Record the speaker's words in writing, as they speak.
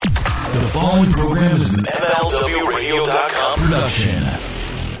The following program is an MLWRadio.com production.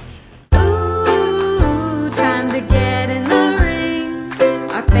 Ooh, time to get in the ring.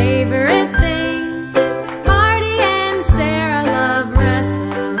 Our favorite thing. Marty and Sarah love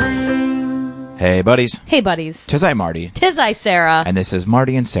wrestling. Hey, buddies. Hey, buddies. Tis I, Marty. Tis I, Sarah. And this is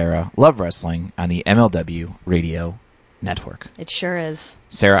Marty and Sarah Love Wrestling on the MLW Radio Network. It sure is.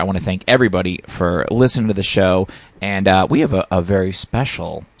 Sarah, I want to thank everybody for listening to the show. And we have a very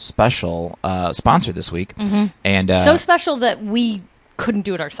special sponsor this week. Mm-hmm. And so special that we couldn't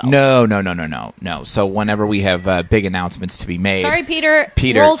do it ourselves. No. So whenever we have big announcements to be made... Sorry, Peter.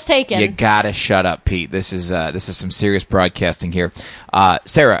 Role's taken. You gotta shut up, Pete. This is some serious broadcasting here.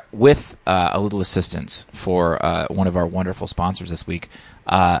 Sarah, with a little assistance for one of our wonderful sponsors this week,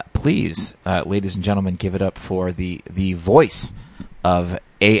 please, ladies and gentlemen, give it up for the voice of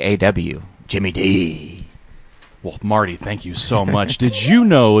AAW, Jimmy D. Well, Marty, thank you so much. Did you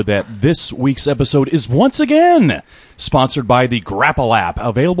know that this week's episode is once again sponsored by the Grapple app,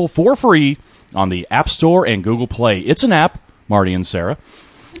 available for free on the App Store and Google Play. It's an app, Marty and Sarah,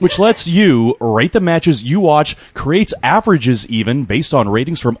 which lets you rate the matches you watch, creates averages even based on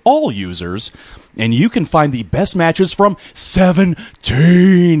ratings from all users, and you can find the best matches from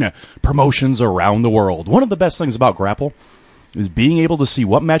 17 promotions around the world. One of the best things about Grapple is being able to see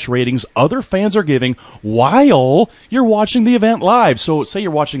what match ratings other fans are giving while you're watching the event live. So say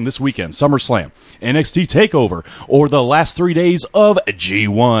you're watching this weekend, SummerSlam, NXT TakeOver, or the last 3 days of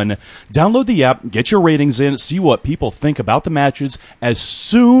G1. Download the app, get your ratings in, see what people think about the matches as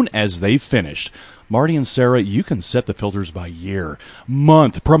soon as they've finished. Marty and Sarah, you can set the filters by year,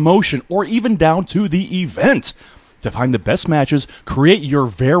 month, promotion, or even down to the event. To find the best matches, create your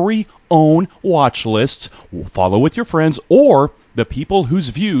very own watch lists, follow with your friends, or the people whose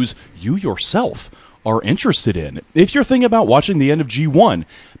views you yourself are interested in. If you're thinking about watching the end of G1,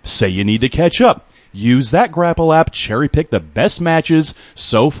 say you need to catch up, use that Grapple app, cherry pick the best matches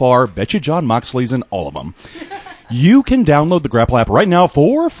so far. Bet you John Moxley's in all of them. You can download the Grapple app right now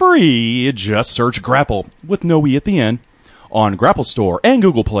for free. Just search Grapple with no E at the end on Grapple Store and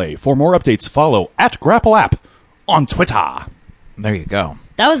Google Play. For more updates, follow at Grapple app on Twitter. There you go.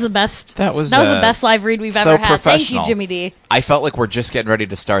 That was the best. That was the best live read we've so ever had. Thank you, professional. Jimmy D. I felt like we're just getting ready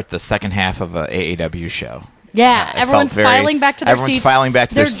to start the second half of a AAW show. Yeah, everyone's filing back to their seats. Everyone's filing back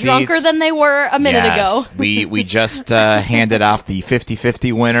to their seats. They're drunker than they were a minute ago. We just handed off the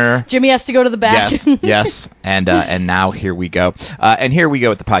 50-50 winner. Jimmy has to go to the back. Yes. And now here we go. And here we go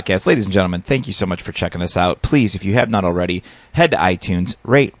with the podcast. Ladies and gentlemen, thank you so much for checking us out. Please, if you have not already, head to iTunes,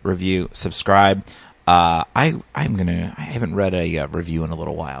 rate, review, subscribe. I haven't read a review in a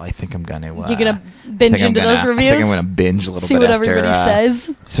little while. I think I'm gonna. You're gonna binge into those reviews. I think I'm gonna binge a little See bit. what after, everybody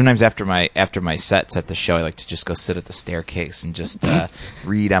says. Sometimes after my sets at the show, I like to just go sit at the staircase and just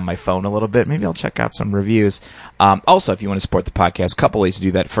read on my phone a little bit. Maybe I'll check out some reviews. Also, if you want to support the podcast, a couple ways to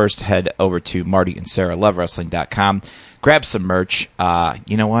do that. First, head over to MartyandSarahLoveWrestling.com. Grab some merch.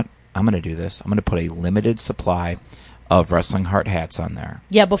 You know what? I'm gonna do this. I'm gonna put a limited supply of Wrestling Heart hats on there.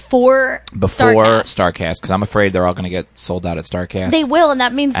 Yeah, before StarCast, because I'm afraid they're all going to get sold out at StarCast. They will, and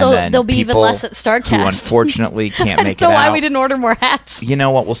that means they'll be even less at StarCast. Who unfortunately can't make it out. I don't know why we didn't order more hats. You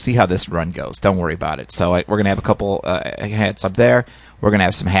know what? We'll see how this run goes. Don't worry about it. So we're going to have a couple hats up there. We're going to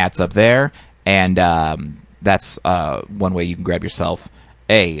have some hats up there, and that's one way you can grab yourself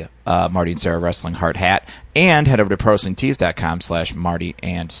a Marty and Sarah Wrestling Heart hat, and head over to ProWrestlingTees.com/Marty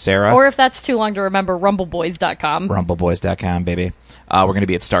and Sarah. Or if that's too long to remember, RumbleBoys.com. RumbleBoys.com, baby. We're going to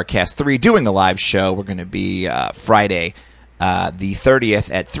be at StarCast 3 doing a live show. We're going to be Friday, the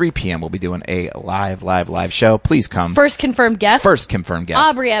 30th at 3 p.m. We'll be doing a live show. Please come. First confirmed guest.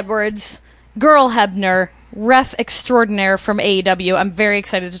 Aubrey Edwards, Girl Hebner, ref extraordinaire from AEW. I'm very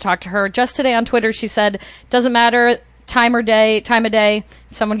excited to talk to her. Just today on Twitter, she said, doesn't matter time of day,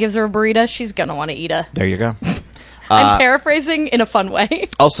 if someone gives her a burrito, she's going to want to eat it. There you go. I'm paraphrasing in a fun way.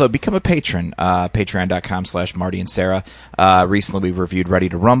 Also, become a patron. Patreon.com/Marty and Sarah. Recently, we've reviewed Ready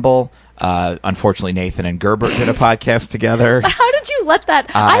to Rumble. Unfortunately, Nathan and Gerbert did a podcast together. How did you let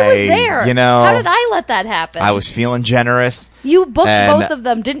that? I was there. How did I let that happen? I was feeling generous. You booked both of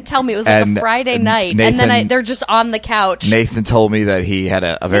them. Didn't tell me. It was like a Friday night, Nathan, and then they're just on the couch. Nathan told me that he had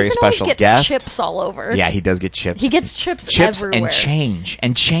a very special gets guest. Chips all over. Yeah, he does get chips. He gets chips everywhere. and change.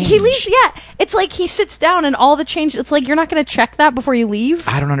 He leaves. Yeah, it's like he sits down and all the change. It's like you're not going to check that before you leave.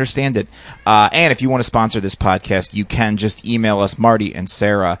 I don't understand it. And if you want to sponsor this podcast, you can just email us, Marty and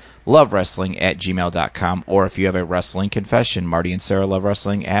Sarah lovewrestling@gmail.com, or if you have a wrestling confession, Marty and Sarah Love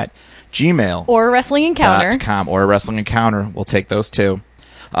Wrestling at Gmail or a wrestling encounter or a wrestling encounter. We'll take those too.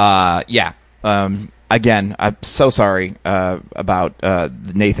 Again, I'm so sorry about the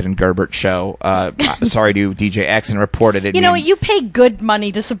Nathan and Gerbert show. Sorry to DJ X and reported it. You know what? You pay good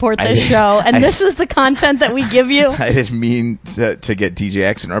money to support this show, and this is the content that we give you. I didn't mean to get DJ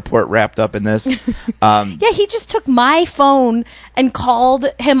X and report wrapped up in this. Yeah, he just took my phone and called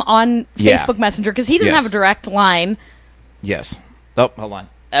him on Facebook Messenger because he doesn't have a direct line. Yes. Oh, hold on.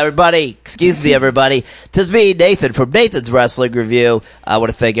 Everybody, excuse me, everybody. 'Tis me, Nathan, from Nathan's Wrestling Review. I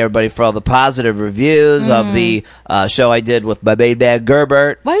want to thank everybody for all the positive reviews of the show I did with my main man,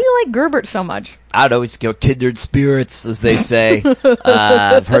 Gerbert. Why do you like Gerbert so much? I don't know, it's kindred spirits, as they say.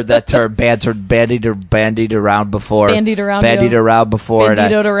 I've heard that term bandied around before. Bandied around before. And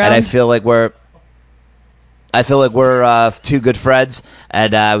I feel like we're two good friends,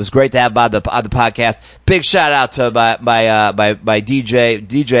 and it was great to have him on the podcast. Big shout out to my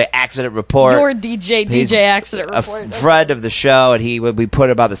DJ Accident Report. Your DJ Accident Report, a friend of the show, and we put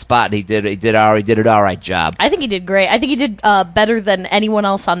him on the spot, and he did an all right job. I think he did great. I think he did better than anyone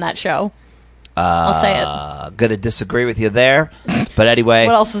else on that show. I'll say it. Gonna disagree with you there, but anyway,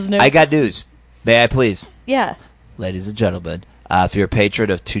 what else is new? I got news. May I please? Yeah, ladies and gentlemen. If you're a patron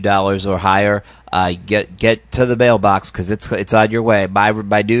of $2 or higher, get to the mailbox because it's on your way.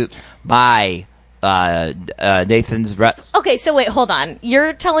 Nathan's. Okay, so wait, hold on.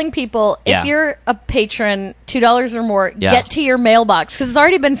 You're telling people if you're a patron, $2 or more, get to your mailbox because it's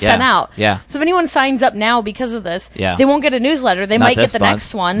already been sent out. Yeah. So if anyone signs up now because of this, they won't get a newsletter. They might get the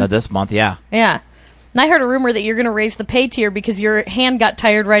next one. Not this month. Yeah. Yeah. And I heard a rumor that you're going to raise the pay tier because your hand got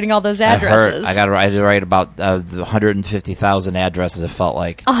tired writing all those addresses. I had to write about 150,000 addresses, it felt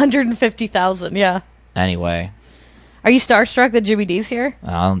like. 150,000, yeah. Anyway. Are you starstruck that Jimmy D's here?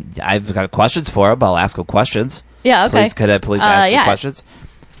 I've got questions for him. I'll ask him questions. Yeah, okay. Could I please ask him questions?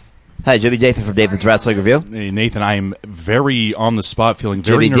 Hi, Jimmy Nathan from Nathan's Wrestling Review. Hey, Nathan, I am very on the spot, feeling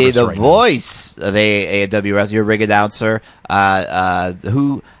very Jimmy nervous D, the right voice of AAW Wrestling, your ring announcer.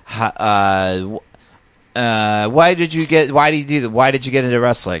 Why did you get into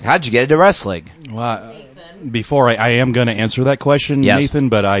wrestling? How did you get into wrestling? Well, before I am going to answer that question, Nathan,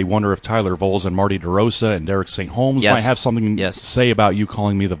 but I wonder if Tyler Voles and Marty DeRosa and Derek St. Holmes might have something to say about you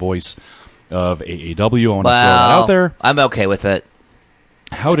calling me the voice of AAW. I want to throw that out there. I'm okay with it.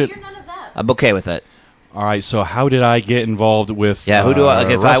 You're none of that. I'm okay with it. All right, so how did I get involved with who do I,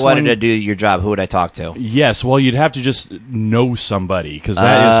 if wrestling? I wanted to do your job, who would I talk to? Yes, well, you'd have to just know somebody, because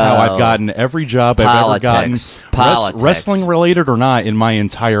that is how I've gotten every job I've ever gotten, wrestling related or not, in my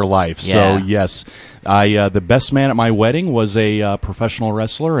entire life. Yeah. So, yes, the best man at my wedding was a professional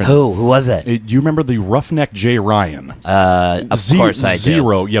wrestler. And Who was it? Do you remember the Roughneck Jay Ryan? Of course I do.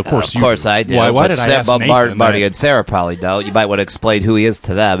 Zero. Yeah, of course. Of course I do. Why did I ask Nathan Marty and Sarah probably don't. You might want to explain who he is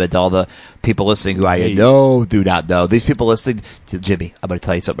to them and to all the people listening who I know do not know. These people listening to Jimmy, I'm going to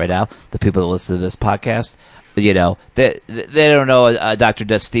tell you something right now. The people that listen to this podcast, you know, they don't know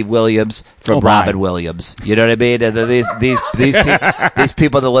Dr. Steve Williams from Robin Williams. You know what I mean? And these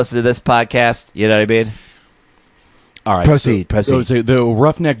people that listen to this podcast, you know what I mean? All right. Proceed. So the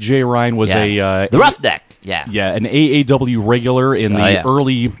Roughneck Jay Ryan was the Roughneck. Yeah, an AAW regular in the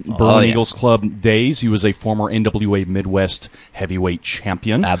early Berlin Eagles Club days. He was a former NWA Midwest heavyweight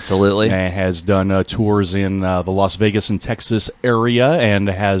champion. Absolutely. And has done tours in the Las Vegas and Texas area and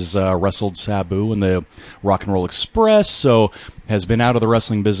has wrestled Sabu in the Rock and Roll Express. So has been out of the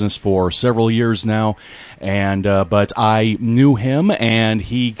wrestling business for several years now. And but I knew him, and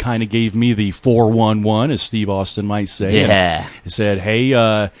he kind of gave me the 411, as Steve Austin might say. Yeah. He said, hey,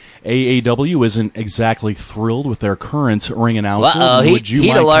 AAW isn't exactly thrilled with their current ring announcer. Would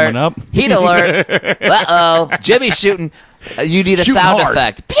you mind coming up? Heat alert. Uh-oh. Jimmy's shooting. You need a sound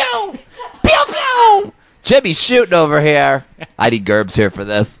effect. Pew! Pew, pew! Jimmy's shooting over here. I need Gerbs here for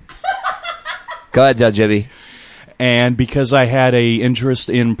this. Go ahead, Jimmy. And because I had a interest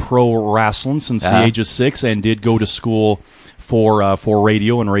in pro wrestling since the age of 6 and did go to school for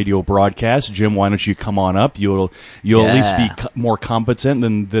radio and radio broadcast, Jim, why don't you come on up? You'll at least be more competent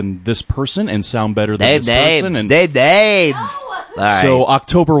than this person and sound better than this person. And Names. Oh. Right. So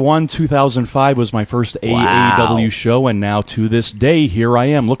October 1, 2005 was my first AAW show, and now to this day, here I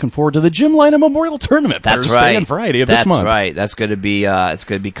am looking forward to the Jim Lina Memorial Tournament Thursday and Friday of this month. That's right. That's going to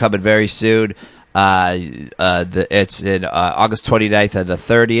be coming very soon. It's in August 29th and the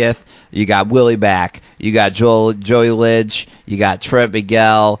 30th. You got Willie Mack, you got Joey Lynch, you got Trent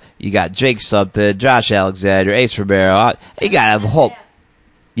Miguel, you got Jake Something, Josh Alexander, Ace Romero. You got a whole...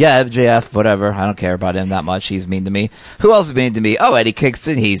 Yeah, MJF, whatever. I don't care about him that much. He's mean to me. Who else is mean to me? Oh, Eddie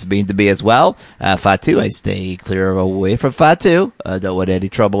Kingston. He's mean to me as well. Fatu, I stay clear away from Fatu. Don't want any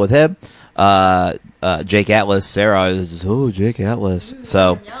trouble with him. Jake Atlas. Sarah is, Jake Atlas.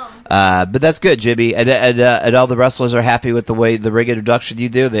 So... But that's good, Jimmy. And all the wrestlers are happy with the ring introduction you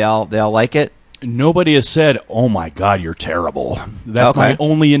do. They all like it. Nobody has said, "Oh my God, you're terrible." That's my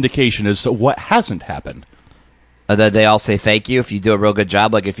only indication as to what hasn't happened. Then they all say thank you if you do a real good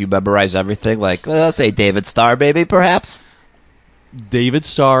job, like if you memorize everything. Like, well, let's say David Starr, maybe, perhaps. David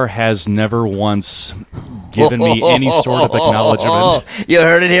Starr has never once given me any sort of acknowledgement. You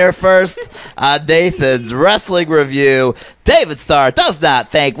heard it here first on Nathan's Wrestling Review. David Starr does not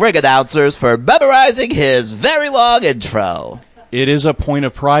thank ring announcers for memorizing his very long intro. It is a point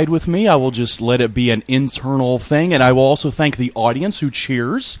of pride with me. I will just let it be an internal thing, and I will also thank the audience who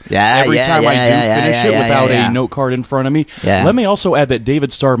cheers every time I do finish it without a note card in front of me. Yeah. Let me also add that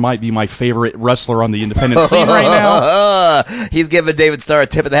David Starr might be my favorite wrestler on the independent scene right now. He's giving David Starr a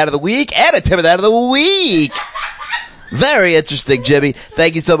tip of the hat of the week and a tip of the hat of the week. Very interesting, Jimmy.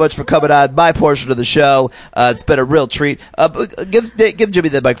 Thank you so much for coming on my portion of the show. It's been a real treat. Give Jimmy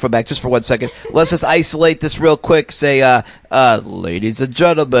the microphone back just for 1 second. Let's just isolate this real quick. Say, ladies and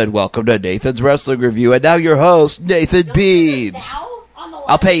gentlemen, welcome to Nathan's Wrestling Review. And now your host, Nathan Beebs.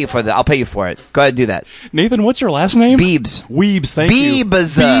 I'll pay you for that. I'll pay you for it. Go ahead and do that. Nathan, what's your last name? Beebs. Weebs, thank you.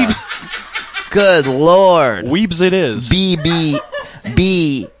 Beebs. Good Lord. Weebs it is.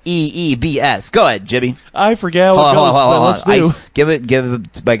 B-E-E-B-S. Go ahead, Jimmy. I forget how it goes, but let's do.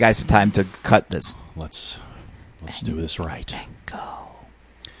 Give my guy some time to cut this. Let's do this right. Go.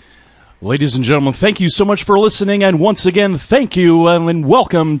 Ladies and gentlemen, thank you so much for listening, and once again, thank you and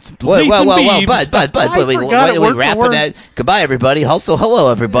welcome to Nathan Beebs. But we wrapping it. Goodbye, everybody. Also, hello,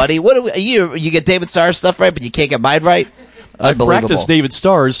 everybody. What do you get David Starr stuff right, but you can't get mine right? I've practiced David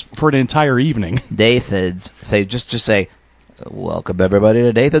Starr's for an entire evening. Nathan's. Just say, welcome everybody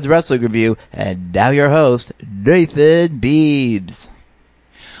to Nathan's Wrestling Review, and now your host, Nathan Beebs.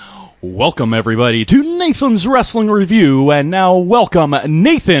 Welcome everybody to Nathan's Wrestling Review, and now welcome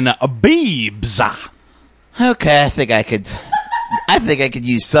Nathan Beebs. Okay, I think I could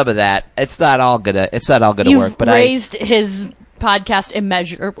use some of that. It's not all gonna work, but raised his podcast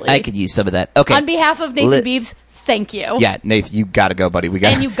immeasurably. I could use some of that. Okay. On behalf of Nathan Beebs, thank you. Yeah, Nathan, you gotta go, buddy.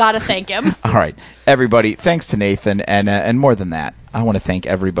 And you gotta thank him. All right, everybody. Thanks to Nathan, and more than that, I want to thank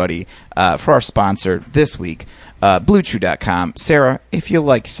everybody for our sponsor this week, BlueChew.com. Sarah, if you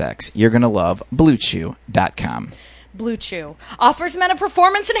like sex, you're gonna love BlueChew.com. Blue Chew offers men a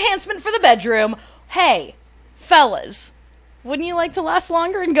performance enhancement for the bedroom. Hey, fellas, wouldn't you like to last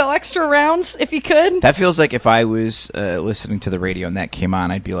longer and go extra rounds if you could? That feels like if I was listening to the radio and that came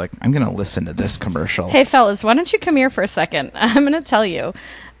on, I'd be like, I'm going to listen to this commercial. Hey, fellas, why don't you come here for a second? I'm going to tell you.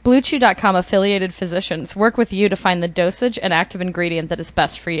 BlueChew.com affiliated physicians work with you to find the dosage and active ingredient that is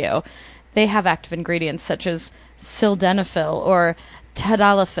best for you. They have active ingredients such as sildenafil or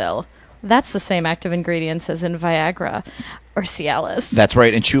tadalafil. That's the same active ingredients as in Viagra or Cialis. That's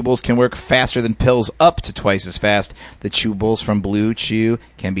right, and chewables can work faster than pills, up to twice as fast. The chewables from Blue Chew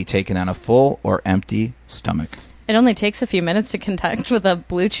can be taken on a full or empty stomach. It only takes a few minutes to contact with a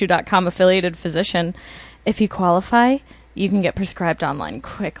BlueChew.com affiliated physician. If you qualify, you can get prescribed online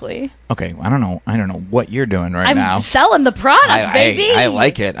quickly. Okay, I don't know what you're doing now. I'm selling the product, baby. I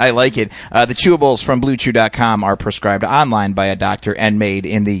like it. The chewables from BlueChew.com are prescribed online by a doctor and made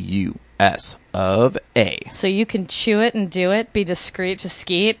in the U.S. of A. So you can chew it and do it, be discreet to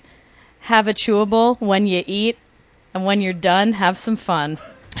skeet, have a chewable when you eat, and when you're done, have some fun.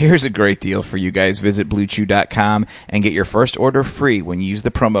 Here's a great deal for you guys. Visit BlueChew.com and get your first order free when you use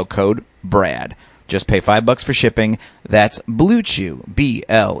the promo code BRAD. Just pay $5 for shipping. That's Blue Chew,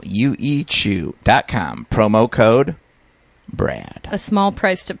 BLUE Chew.com. Promo code BRAD. A small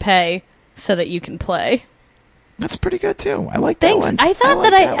price to pay so that you can play. That's pretty good, too. I like Thanks. that one. I thought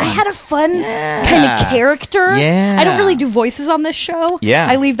that I had a fun kind of character. Yeah. I don't really do voices on this show. Yeah.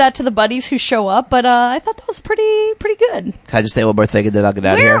 I leave that to the buddies who show up, but I thought that was pretty good. Can I just say one more thing and then I'll get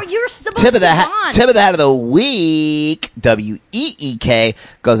out of here? You're supposed Tip to of be the on. Tip of the hat of the week, WEEK,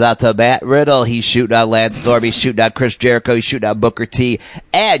 goes out to Matt Riddle. He's shooting on Lance Storm. He's shooting on Chris Jericho. He's shooting on Booker T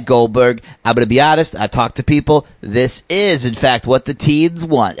and Goldberg. I'm going to be honest. I've talked to people. This is, in fact, what the teens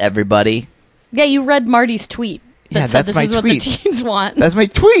want, everybody. Yeah, you read Marty's tweet. That's my tweet. What the teens want. That's my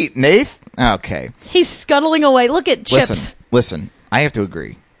tweet, Nath. Okay. He's scuttling away. Look at Chips. Listen. I have to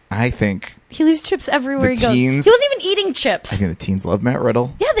agree. I think he leaves chips everywhere he goes. Teens, he wasn't even eating chips. I think the teens love Matt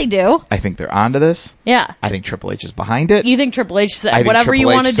Riddle. Yeah, they do. I think they're onto this. Yeah. I think Triple H is behind it. You think Triple H said I think whatever Triple you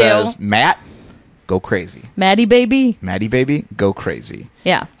want to do? Matt, go crazy. Maddie baby, go crazy.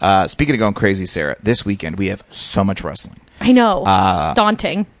 Yeah. Speaking of going crazy, Sarah, this weekend we have so much wrestling. I know.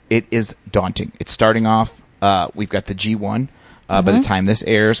 Daunting. It is daunting. It's starting off. We've got the G1. by the time this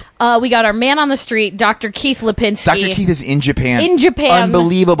airs. We got our man on the street, Dr. Keith Lipinski. Dr. Keith is in Japan.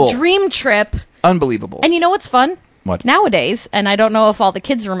 Unbelievable. Dream trip. Unbelievable. And you know what's fun? What? Nowadays, and I don't know if all the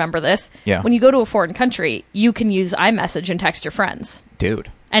kids remember this, Yeah. when you go to a foreign country, you can use iMessage and text your friends. Dude.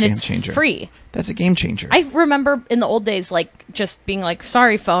 And game it's changer. free. That's a game changer. I remember in the old days, like, just being like,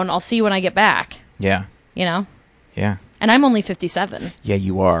 sorry, phone, I'll see you when I get back. Yeah. You know? Yeah. And I'm only 57. Yeah,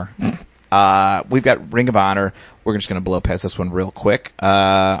 you are. We've got Ring of Honor. We're just going to blow past this one real quick.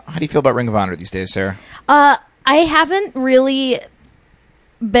 How do you feel about Ring of Honor these days, Sarah? I haven't really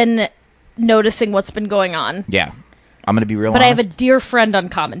been noticing what's been going on. Yeah. I'm going to be real But honest. I have a dear friend on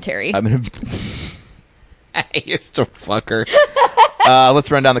commentary. I'm going to... You're still fucker.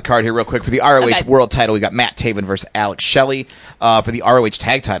 Let's run down the card here real quick. For the ROH Okay. World title, we got Matt Taven versus Alex Shelley. For the ROH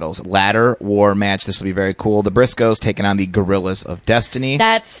Tag titles, ladder war match. This will be very cool. The Briscoes taking on the Gorillas of Destiny.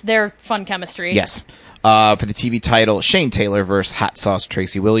 That's their fun chemistry. Yes. For the TV title, Shane Taylor versus Hot Sauce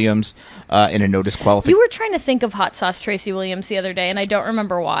Tracy Williams in a no disqualification. You were trying to think of Hot Sauce Tracy Williams the other day, and I don't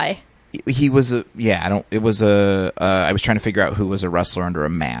remember why. He was a... Yeah, I don't... It was a... I was trying to figure out who was a wrestler under a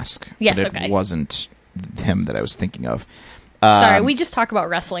mask. Yes, but it okay. wasn't him that I was thinking of. Sorry, we just talk about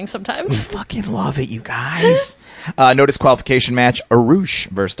wrestling sometimes. Fucking love it, you guys. No disqualification match, Arush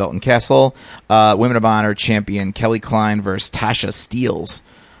versus Dalton Castle. Women of Honor champion Kelly Klein versus Tasha Steeles.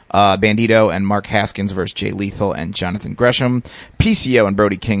 Bandito and Mark Haskins versus Jay Lethal and Jonathan Gresham. PCO and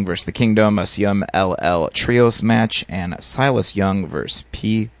Brody King versus The Kingdom. A CMLL Trios match. And Silas Young versus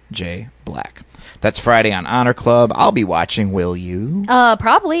PJ Black. That's Friday on Honor Club. I'll be watching, will you?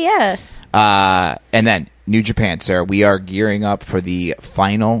 Probably, yeah. And then New Japan, Sarah. We are gearing up for the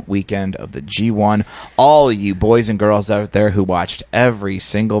final weekend of the G1. All you boys and girls out there who watched every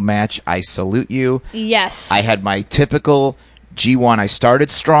single match, I salute you. Yes. I had my typical G1. I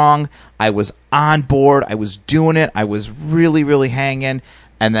started strong. I was on board. I was doing it. I was really, really hanging.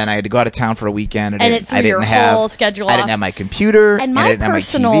 And then I had to go out of town for a weekend. And it threw your whole schedule I off. didn't have my computer. And I my didn't have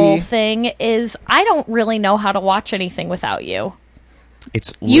personal my TV. thing is I don't really know how to watch anything without you.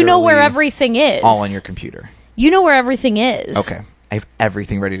 It's You know where literally everything is. all on your computer. You know where everything is. Okay. I have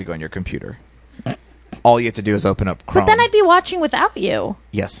everything ready to go on your computer. All you have to do is open up Chrome. But then I'd be watching without you.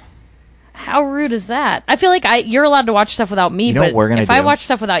 Yes. How rude is that? I feel like you're allowed to watch stuff without me, You know but what we're gonna if I do? watch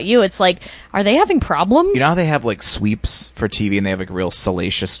stuff without you, it's like, are they having problems? You know how they have like sweeps for TV and they have like real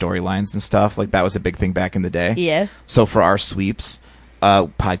salacious storylines and stuff? Like that was a big thing back in the day. Yeah. So for our sweeps,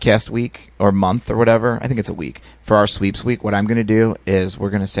 podcast week or month or whatever, I think it's a week. For our sweeps week, what I'm going to do is we're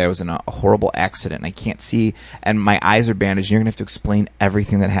going to say I was in a horrible accident and I can't see and my eyes are bandaged. And you're going to have to explain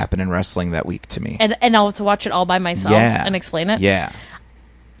everything that happened in wrestling that week to me. And I'll have to watch it all by myself and explain it? Yeah.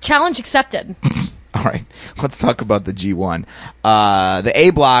 Challenge accepted. All right. Let's talk about the G1. The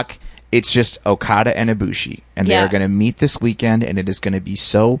A block, it's just Okada and Ibushi. And they Yeah. are going to meet this weekend and it is going to be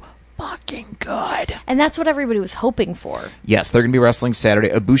so fucking good. And that's what everybody was hoping for. Yes, they're going to be wrestling Saturday.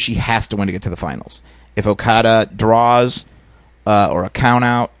 Ibushi has to win to get to the finals. If Okada draws or a count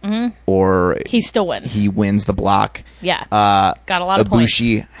out or He still wins. he wins the block, Yeah. Got a lot of points.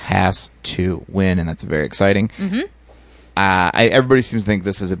 Ibushi has to win, and that's very exciting. Everybody seems to think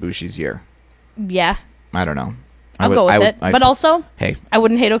this is Ibushi's year. Yeah. I don't know. I'll go with it. But also, hey, I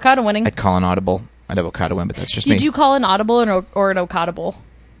wouldn't hate Okada winning. I'd call an audible. I'd have Okada win, but that's just Did me. you call an audible or an Okadable?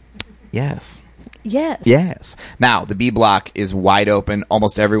 Yes. Yes. Yes. Now, the B block is wide open.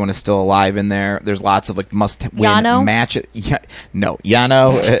 Almost everyone is still alive in there. There's lots of like must-win Yano? matches. No,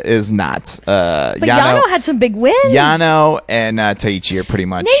 Yano is not. But Yano had some big wins. Yano and Taichi are pretty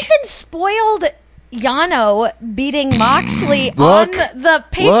much... Nathan spoiled Yano beating Moxley Look, on the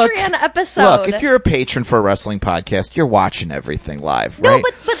Patreon episode. Look, if you're a patron for a wrestling podcast, you're watching everything live, no, right?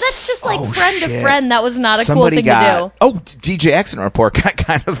 but that's just like Oh, friend shit. to friend. That was not a Somebody cool thing to do. Oh, DJ Accident Report got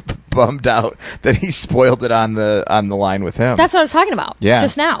kind of bummed out that he spoiled it on the line with him. That's what I was talking about. Yeah.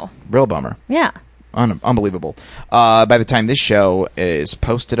 Just now. Real bummer. Yeah. Unbelievable. By the time this show is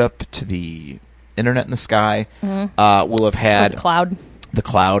posted up to the internet in the sky, we'll have had... The cloud. The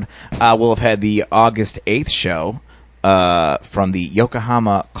Cloud. We'll have had the August 8th show from the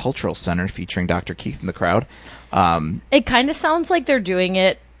Yokohama Cultural Center featuring Dr. Keith in the crowd. It kind of sounds like they're doing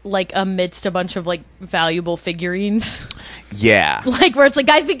it like amidst a bunch of like valuable figurines. Yeah. Like where it's like,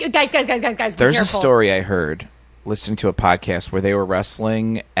 guys, be There's careful. a story I heard listening to a podcast where they were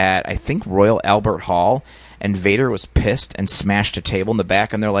wrestling at, I think, Royal Albert Hall, and Vader was pissed and smashed a table in the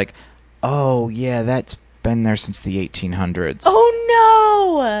back, and they're like, oh, yeah, that's been there since the 1800s.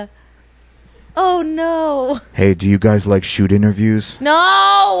 Oh no! Hey, do you guys like shoot interviews?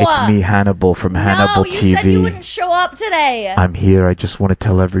 No! It's me, Hannibal, from Hannibal no, you TV. said you wouldn't show up today. I'm here. I just want to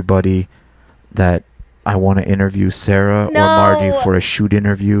tell everybody that I want to interview Sarah No. or Marty for a shoot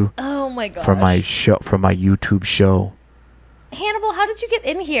interview Oh my gosh. for my YouTube show. Hannibal, how did you get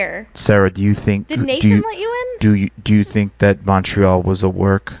in here? Sarah, do you think Did Nathan let you in? do you think that Montreal was a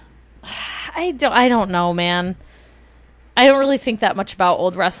work? I don't know, man. I don't really think that much about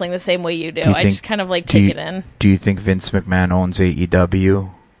old wrestling the same way you do. I just kind of like take it in. Do you think Vince McMahon owns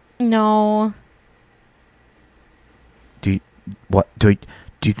AEW? No. Do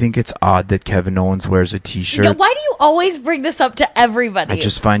you think it's odd that Kevin Owens wears a T-shirt? Yeah, why do you always bring this up to everybody? I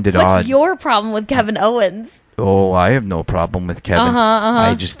just find it What's odd. your problem with Kevin Owens? Oh, I have no problem with Kevin.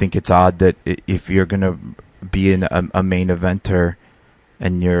 I just think it's odd that if you're gonna be in a main eventer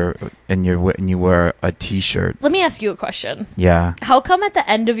and you wear a T-shirt. Let me ask you a question. Yeah. How come at the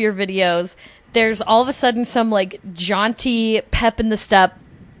end of your videos there's all of a sudden some like jaunty pep in the step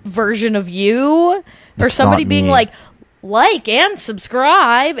version of you or That's somebody not being me. like and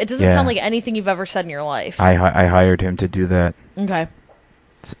subscribe? It doesn't Yeah. sound like anything you've ever said in your life. I hired him to do that, Okay.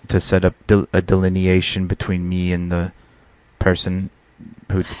 to set up a delineation between me and the person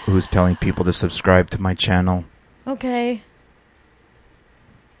who's telling people to subscribe to my channel. Okay.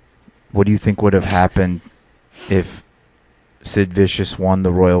 What do you think would have happened if Sid Vicious won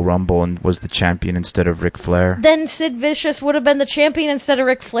the Royal Rumble and was the champion instead of Ric Flair? Then Sid Vicious would have been the champion instead of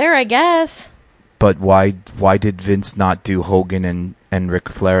Ric Flair, I guess. But why did Vince not do Hogan and Ric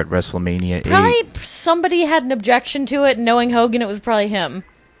Flair at WrestleMania 8? Probably somebody had an objection to it, and knowing Hogan, it was probably him.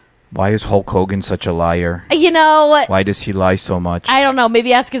 Why is Hulk Hogan such a liar? You know what? Why does he lie so much? I don't know.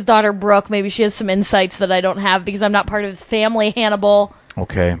 Maybe ask his daughter Brooke. Maybe she has some insights that I don't have because I'm not part of his family, Hannibal.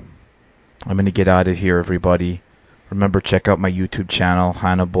 Okay. I'm going to get out of here, everybody. Remember, check out my YouTube channel,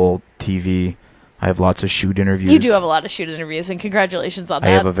 Hannibal TV. I have lots of shoot interviews. You do have a lot of shoot interviews, and congratulations on that.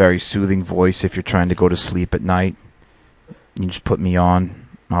 I have a very soothing voice if you're trying to go to sleep at night. You just put me on,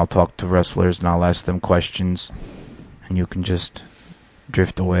 and I'll talk to wrestlers, and I'll ask them questions, and you can just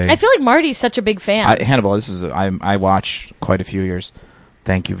drift away. I feel like Marty's such a big fan. Hannibal, I watch quite a few years.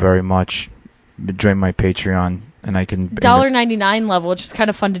 Thank you very much. Join my Patreon, and I can $1.99 level, which is kind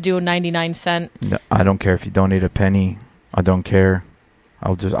of fun to do, 99¢. I don't care if you donate a penny. I don't care.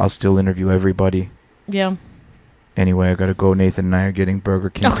 I'll still interview everybody. Yeah. Anyway, I gotta go. Nathan and I are getting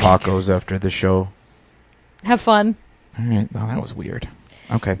Burger King tacos after the show. Have fun. All right. Well, that was weird.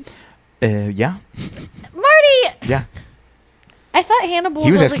 Okay. Yeah. Marty! Yeah. I thought Hannibal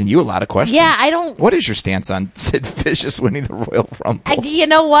He was asking you a lot of questions. Yeah, I don't... What is your stance on Sid Vicious winning the Royal Rumble? You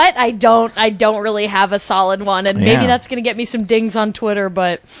know what? I don't really have a solid one, and maybe Yeah. that's going to get me some dings on Twitter,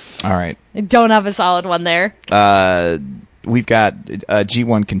 but All right. I don't have a solid one there. We've got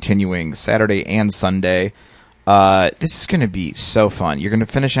G1 continuing Saturday and Sunday. This is going to be so fun. You're going to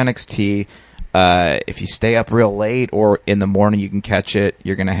finish NXT. If you stay up real late or in the morning, you can catch it.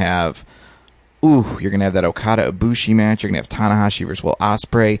 You're going to have that Okada Ibushi match. You're going to have Tanahashi versus Will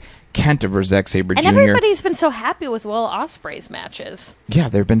Ospreay, Kenta versus Zack Sabre And Jr. everybody's been so happy with Will Ospreay's matches. Yeah,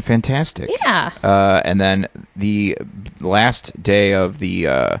 they've been fantastic. Yeah. And then the last day of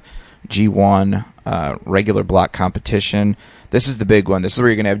the G1 regular block competition. This is the big one. This is where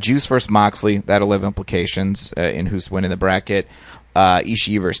you're going to have Juice versus Moxley. That'll have implications in who's winning the bracket.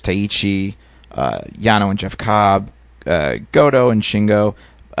 Ishii versus Taichi. Yano and Jeff Cobb. Goto and Shingo.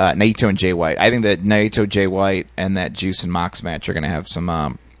 Naito and Jay White. I think that Naito, Jay White, and that Juice and Mox match are going to have some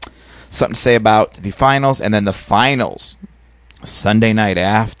something to say about the finals. And then the finals, Sunday night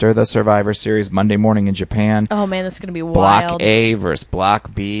after the Survivor Series, Monday morning in Japan. Oh, man, that's going to be wild. Block A versus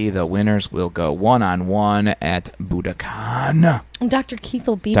Block B. The winners will go one-on-one at Budokan. And Dr. Keith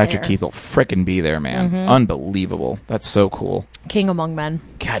will be there. Dr. Keith will frickin' be there, man. Unbelievable. That's so cool. King among men.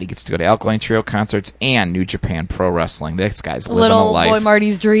 God, he gets to go to Alkaline Trio concerts and New Japan Pro Wrestling. This guy's living a Little life. boy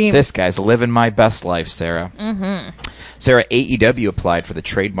Marty's dream. This guy's living my best life, Sarah. Sarah, AEW applied for the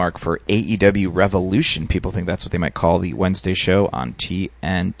trademark for AEW Revolution. People think that's what they might call the Wednesday show on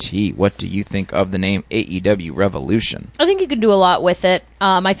TNT. What do you think of the name AEW Revolution? I think you can do a lot with it.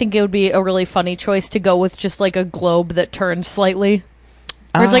 I think it would be a really funny choice to go with just like a globe that turns slightly.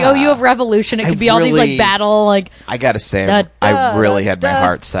 Where it's like, oh, you have Revolution. It could be all these like battle, like. I gotta say, I really had my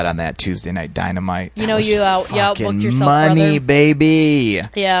heart set on that Tuesday Night Dynamite. You know, you outbooked yourself, money, brother. baby.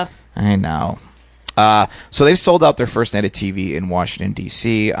 Yeah. I know. So they've sold out their first night of TV in Washington,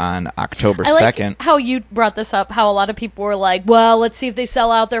 D.C. on October 2nd. I like how you brought this up, how a lot of people were like, well, let's see if they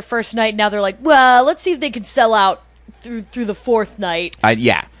sell out their first night. Now they're like, well, let's see if they can sell out through the fourth night.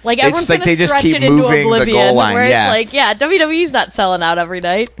 Yeah. Like, everyone's like going to stretch it into moving oblivion. the goal line. Where Yeah. it's like, yeah, WWE's not selling out every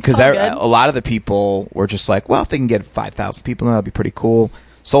night. Because All a lot of the people were just like, well, if they can get 5,000 people, that'll be pretty cool.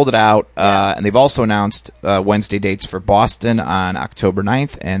 Sold it out. And they've also announced Wednesday dates for Boston on October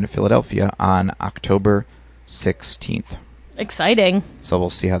 9th and Philadelphia on October 16th. Exciting. So we'll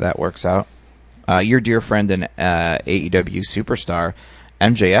see how that works out. Your dear friend and AEW superstar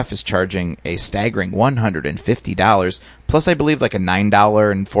MJF is charging a staggering $150, plus I believe like a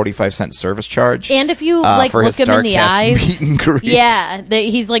 $9.45 service charge. And if you for look his him in the StarCast eyes, meet and greet.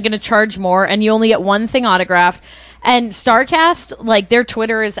 he's like going to charge more, and you only get one thing autographed. And StarCast, like their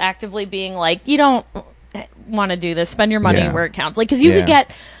Twitter is actively being like, you don't want to do this. Spend your money where it counts. Like, because you could get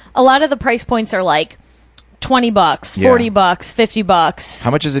a lot of the price points are like $20, $40, $50.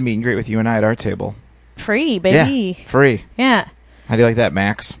 How much is a meet and greet with you and I at our table? Free, baby. Yeah, free. Yeah. How do you like that,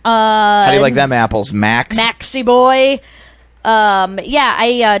 Max? How do you like them apples, Max? Maxi boy.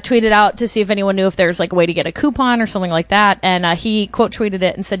 I tweeted out to see if anyone knew if there's like a way to get a coupon or something like that, and he quote tweeted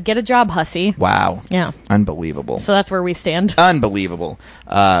it and said, "Get a job, hussy." Wow. Yeah. Unbelievable. So that's where we stand. Unbelievable.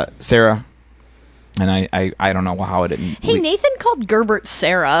 Sarah, and I don't know how it didn't. Hey, Nathan called Gerbert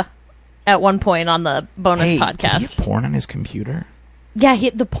Sarah at one point on the bonus podcast. Did he have porn on his computer? Yeah,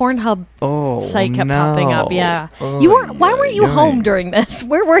 the Pornhub site kept popping up. Yeah, Oh, you weren't. Why weren't you home during this?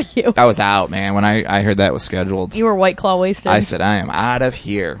 Where were you? I was out, man. When I heard that was scheduled, You were White Claw wasted. I said, I am out of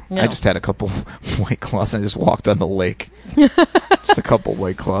here. No. I just had a couple White Claws and I just walked on the lake. Just a couple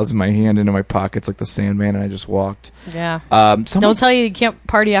White Claws in my hand, into my pockets like the Sandman, and I just walked. Yeah. Don't tell you can't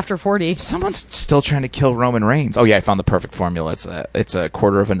party after 40. Someone's still trying to kill Roman Reigns. Oh yeah, I found the perfect formula. It's a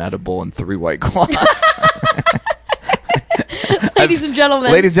quarter of an edible and 3 White Claws. Ladies and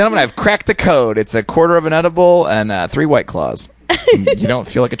gentlemen, I've cracked the code. It's a quarter of an edible and 3 White Claws. You don't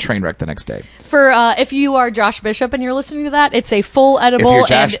feel like a train wreck the next day. For if you are Josh Bishop and you're listening to that, it's a full If edible you're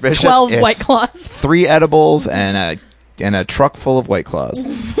Josh and Bishop, 12 it's White Claws. 3 edibles and a truck full of White Claws.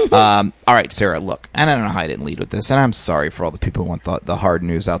 All right, Sarah, look, and I don't know how I didn't lead with this, and I'm sorry for all the people who want the hard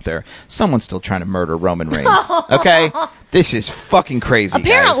news out there. Someone's still trying to murder Roman Reigns, okay? This is fucking crazy,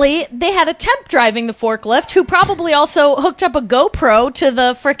 Apparently, guys. they had a temp driving the forklift who probably also hooked up a GoPro to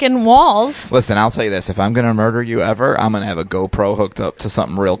the frickin' walls. Listen, I'll tell you this. If I'm going to murder you ever, I'm going to have a GoPro hooked up to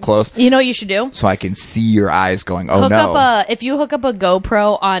something real close. You know what you should do? So I can see your eyes going, oh, no. If you hook up a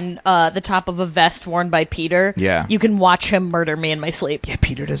GoPro on the top of a vest worn by Peter, you can watch him murder me in my sleep. Yeah,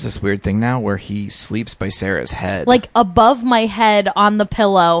 Peter does this weird thing now where he sleeps by Sarah's head. Like above my head on the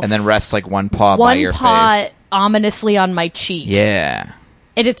pillow. And then rests like one paw by your face. Ominously on my cheek. Yeah.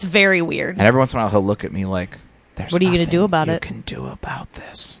 It's very weird. And every once in a while he'll look at me like, there's what are you going to do about it? You can do about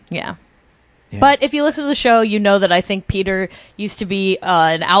this. Yeah. But if you listen to the show, you know that I think Peter used to be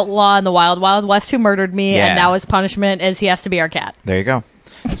an outlaw in the Wild Wild West who murdered me, and now his punishment is he has to be our cat. There you go.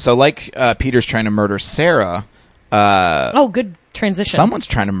 So like Peter's trying to murder Sarah. Good transition. Someone's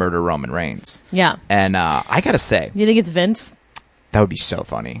trying to murder Roman Reigns. Yeah. And I got to say. Do you think it's Vince? That would be so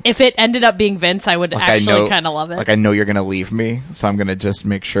funny. If it ended up being Vince, I would actually kind of love it. Like, I know you're going to leave me, so I'm going to just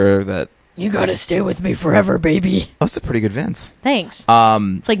make sure that... You got to stay with me forever, baby. Oh, that's a pretty good Vince. Thanks.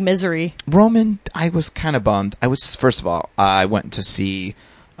 It's like Misery. Roman, I was kind of bummed. First of all, I went to see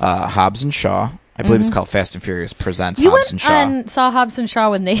Hobbs and Shaw. I believe it's called Fast and Furious Presents Hobbs and Shaw. You went and saw Hobbs and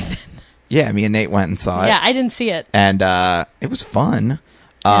Shaw with Nathan. Yeah, me and Nate went and saw it. Yeah, I didn't see it. And it was fun.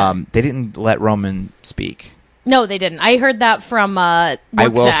 They didn't let Roman speak. No, they didn't. I heard that from I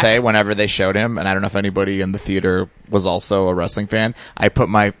will say, whenever they showed him, and I don't know if anybody in the theater was also a wrestling fan, I put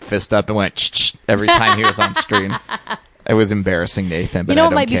my fist up and went ch-ch every time he was on screen. It was embarrassing, Nathan, but I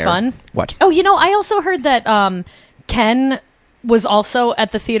don't care. Might be fun? What? Oh, I also heard that Ken was also at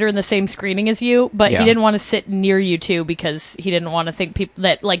the theater in the same screening as you, but he didn't want to sit near you two because he didn't want to think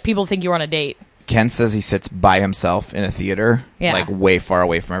people think you were on a date. Ken says he sits by himself in a theater, like way far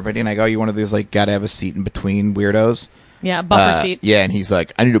away from everybody. And I go, "You one of those like gotta have a seat in between weirdos?" Yeah, buffer seat. Yeah, and he's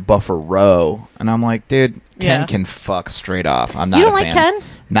like, "I need a buffer row," and I'm like, "Dude, Ken can fuck straight off. I'm not. You don't a fan. like Ken?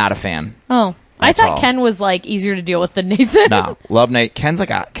 Not a fan. Oh, I thought Ken was like easier to deal with than Nathan. No, love Nate. Ken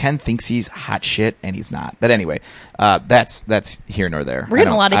thinks he's hot shit, and he's not. But anyway, that's here nor there. We're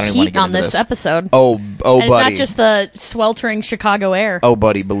getting a lot of heat on this episode. Oh, and buddy. It's not just the sweltering Chicago air. Oh,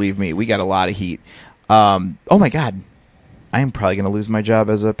 buddy, believe me, we got a lot of heat. Oh my God, I am probably going to lose my job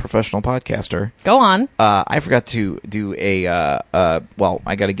as a professional podcaster. Go on. I forgot to do I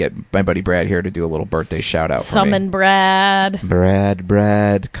got to get my buddy Brad here to do a little birthday shout out. Summon Brad.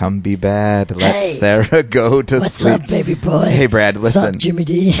 Brad, come be bad. Let Sarah go to sleep. What's up, baby boy? Hey, Brad, listen. What's up, Jimmy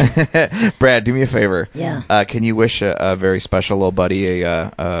D? Brad, do me a favor. Yeah. Can you wish a very special little buddy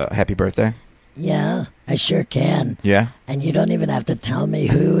a happy birthday? Yeah, I sure can. Yeah? And you don't even have to tell me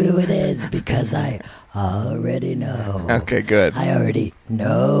who it is because I already know. Okay, good. I already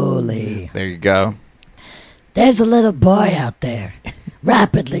know, Lee. There you go. There's a little boy out there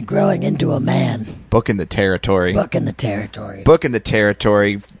rapidly growing into a man. Booking the territory. Booking the territory. Booking the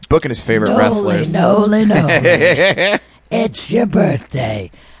territory. Booking his favorite wrestlers. Noli. It's your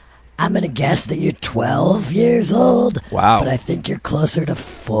birthday. I'm going to guess that you're 12 years old. Wow. But I think you're closer to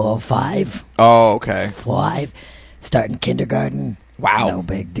 4 or 5. Oh, okay. 5. Starting kindergarten. Wow. No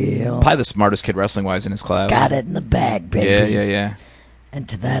big deal. Probably the smartest kid wrestling-wise in his class. Got it in the bag, baby. Yeah. And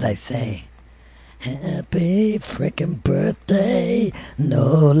to that I say, happy frickin' birthday,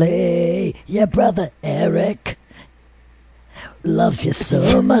 Noli. Your brother Eric loves you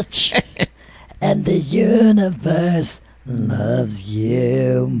so much. And the universe loves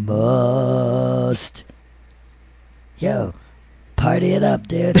you most. Yo, party it up,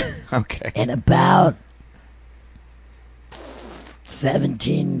 dude. Okay. In about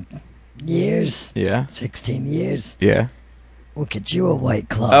 17 years. Yeah. 16 years. Yeah. We'll get you a White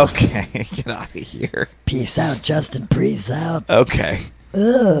Claw. Okay. Get out of here. Peace out, Justin. Peace out. Okay.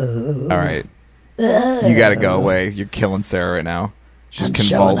 Ooh. All right. You got to go away. You're killing Sarah right now. She's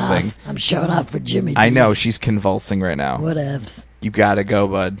convulsing. I'm showing off for Jimmy D. I know. She's convulsing right now. Whatevs. You got to go,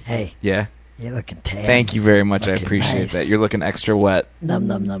 bud. Hey. Yeah. You're looking tan. Thank you very much. I Looking appreciate nice. that. You're looking extra wet. Num,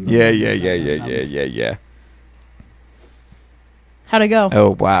 num, num, Yeah. How'd it go?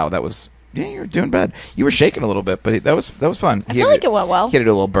 Oh, wow. That was... Yeah, you were doing bad. You were shaking a little bit, but that was fun. I feel like it went well. He had to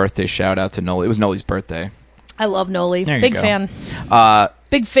do a little birthday shout out to Noli. It was Noli's birthday. I love Noli. There you Big go. fan. Uh,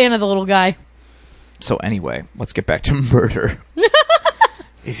 Big fan of the little guy. So anyway, let's get back to murder.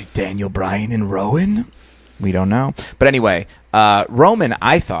 Is it Daniel Bryan and Rowan? We don't know. But anyway, Roman,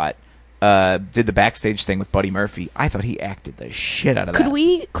 I thought, did the backstage thing with Buddy Murphy. I thought he acted the shit out of that. Could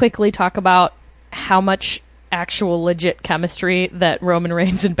we quickly talk about how much actual legit chemistry that Roman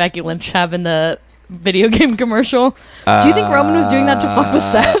Reigns and Becky Lynch have in the video game commercial? Do you think Roman was doing that to fuck with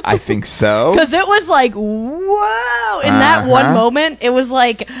Seth? I think so. Because it was like, whoa. In that one moment, it was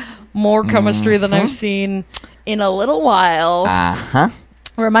like more chemistry than I've seen in a little while. Uh-huh.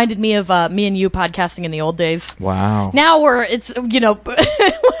 Reminded me of me and you podcasting in the old days. Wow. Now it's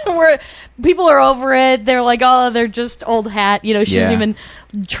we're people are over it. They're like, oh, they're just old hat. She doesn't even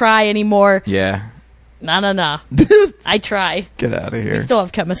try anymore. Yeah. No. I try. Get out of We here. still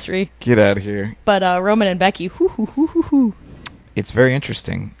have chemistry. Get out of here. But Roman and Becky, hoo. It's very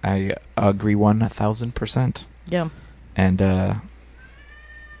interesting. I agree 1,000%. Yeah. And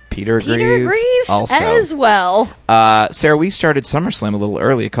Peter agrees. Peter agrees also. as well. Sarah, we started SummerSlam a little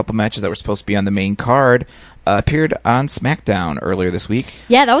early. A couple matches that were supposed to be on the main card appeared on SmackDown earlier this week.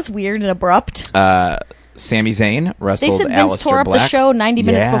 Yeah, that was weird and abrupt. Sami Zayn They wrestled said Vince Aleister tore up Black. the show 90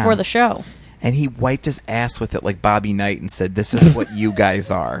 minutes Yeah. before the show. And he wiped his ass with it like Bobby Knight and said, "This is what you guys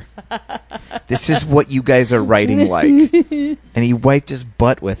are. This is what you guys are writing like." And he wiped his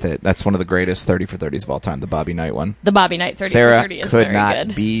butt with it. That's one of the greatest 30 for 30s of all time, the Bobby Knight one. The Bobby Knight 30 Sarah for 30 is could very not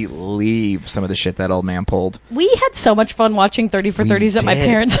good. believe some of the shit that old man pulled. We had so much fun watching 30 for We 30s at my did.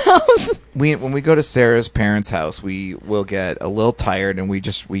 parents' house. When we go to Sarah's parents' house, we will get a little tired, and we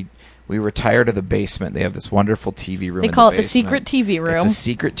retire to the basement. They have this wonderful TV room. They in call the it the basement. secret TV room. It's a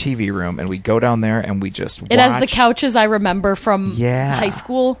secret TV room, and we go down there and we just watch. It has the couches I remember from Yeah. high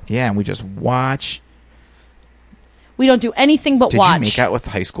school. Yeah, and we just watch. We don't do anything but Did watch. you make out with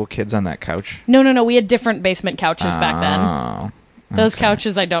high school kids on that couch? No. We had different basement couches back then. Oh, Those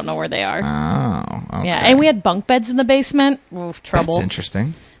couches, I don't know where they are. oh, okay. Yeah, and we had bunk beds in the basement. Oof, trouble. That's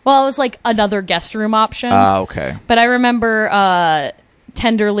interesting. Well, it was like another guest room option. Okay. But I remember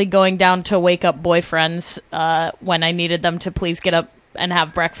tenderly going down to wake up boyfriends when I needed them to please get up and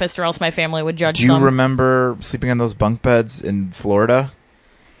have breakfast, or else my family would judge Do you them. remember sleeping on those bunk beds in Florida?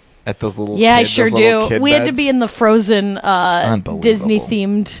 At those little Yeah, I kid- sure those little do. kid We had to beds? be in the Frozen Unbelievable. Disney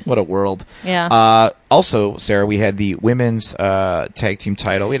themed. What a world. Yeah. Also, Sarah, we had the women's tag team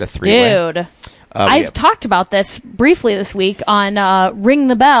title. We had a three-way. Dude. I've talked about this briefly this week on Ring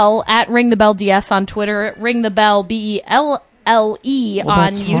the Bell, at Ring the Bell DS on Twitter, Ring the Bell BELLE on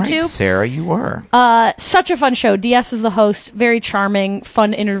That's YouTube. right, Sarah, you were. Such a fun show. DS is the host, very charming,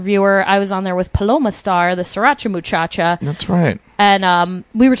 fun interviewer. I was on there with Paloma Star, the Sriracha Muchacha. That's right. And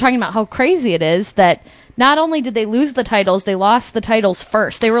we were talking about how crazy it is that not only did they lose the titles, they lost the titles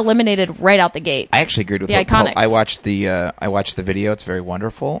first. They were eliminated right out the gate. I actually agreed with The what Iconics. I watched the video. It's very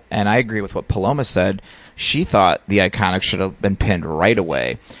wonderful, and I agree with what Paloma said. She thought the Iconics should have been pinned right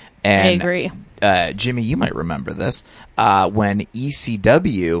away. And, I agree. Jimmy, you might remember this when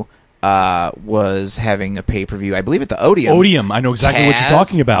ECW was having a pay-per-view. I believe at the Odeum. Odeum. I know exactly what you're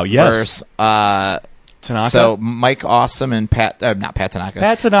talking about. Yes. Versus, Tanaka. So Mike Awesome and not Pat Tanaka.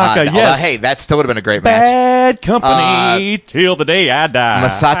 Pat Tanaka, although, yes. hey, that still would have been a great match. Bad company till the day I die.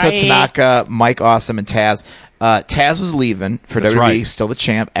 Masato Tanaka, Mike Awesome, and Taz. Taz was leaving for That's WWE, right. still the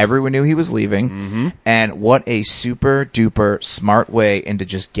champ. Everyone knew he was leaving. Mm-hmm. And what a super duper smart way and to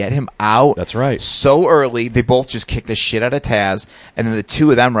just get him out. That's right. So early, they both just kicked the shit out of Taz, and then the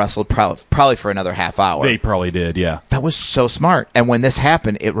two of them wrestled probably for another half hour. They probably did, yeah. That was so smart. And when this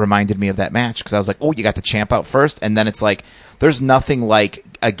happened, it reminded me of that match because I was like, oh, you got the champ out first. And then it's like, there's nothing like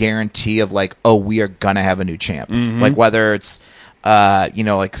a guarantee of like, oh, we are going to have a new champ. Mm-hmm. Like whether it's,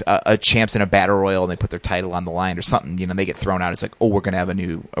 like a champ's in a battle royal and they put their title on the line or something, they get thrown out. It's like, oh, we're going to have a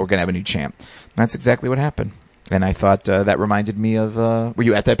new champ. And that's exactly what happened. And I thought that reminded me of. Were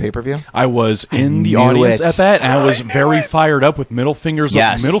you at that pay-per-view? I was in the knew audience it. at that, and I was very fired up with middle fingers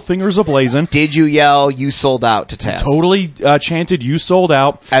Yes. ablazing. Did you yell, you sold out to Taz? Totally chanted, "You sold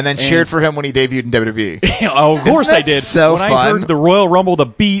out," And then cheered for him when he debuted in WWE. Oh, of course Isn't I that did. so when I fun? heard the Royal Rumble, the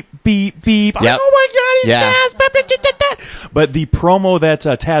beep, beep, beep. I'm like, Yep. oh my God, he's Yeah. Taz. But the promo that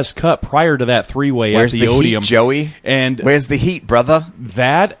Taz cut prior to that three-way Where's at the the heat, Odeum, Joey? and Where's the heat, brother?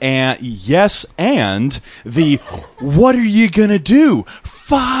 that, and yes, and the what are you gonna do?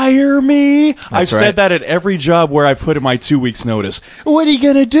 Fire me? I've right. said that at every job where I've put in my 2 weeks notice. What are you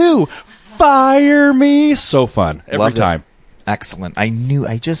gonna do? Fire me? So fun every Loved it. time. Excellent. I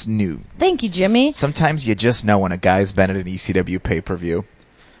just knew. Thank you, Jimmy. Sometimes you just know when a guy's been at an ECW pay-per-view.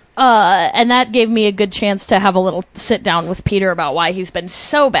 And that gave me a good chance to have a little sit down with Peter about why he's been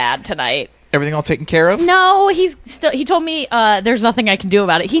so bad tonight. Everything all taken care of? No, he told me there's nothing I can do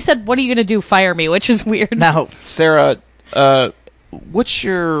about it. He said, "What are you going to do? Fire me?" Which is weird. Now, Sarah, what's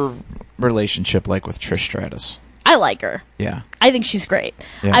your relationship like with Trish Stratus? I like her. Yeah. I think she's great.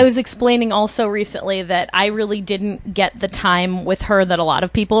 Yeah. I was explaining also recently that I really didn't get the time with her that a lot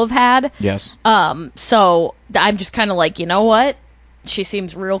of people have had. Yes. So I'm just kind of like, you know what? She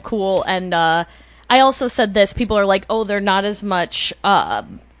seems real cool. And I also said this. People are like, oh, they're not as much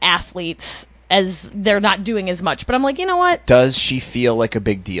athletes as they're not doing as much. But I'm like, you know what? Does she feel like a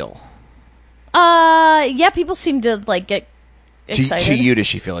big deal? Yeah, people seem to like get excited. To you, does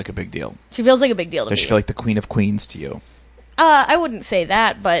she feel like a big deal? She feels like a big deal to Does me. she feel like the Queen of Queens to you? I wouldn't say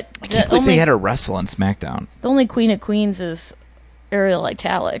that, but I can't believe they had her wrestle on SmackDown. the only Queen of Queens is Ariel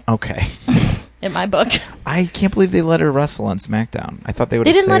Italic Okay. in my book. I can't believe they let her wrestle on SmackDown. I thought they would.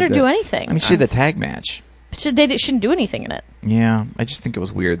 They didn't let her do anything. I mean, she did the tag match. They shouldn't do anything in it. Yeah, I just think it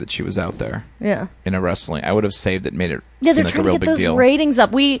was weird that she was out there Yeah. in a wrestling. I would have saved it, made it Yeah, seem they're like a trying to real get big those deal. ratings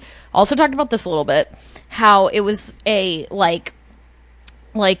up. We also talked about this a little bit, how it was a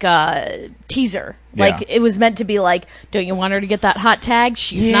teaser. Yeah. Like it was meant to be like, don't you want her to get that hot tag?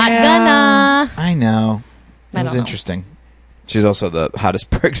 She's Yeah, not gonna. I know. It I was don't know. interesting. She's also the hottest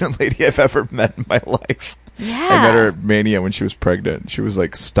pregnant lady I've ever met in my life. Yeah. I met her at Mania when she was pregnant. She was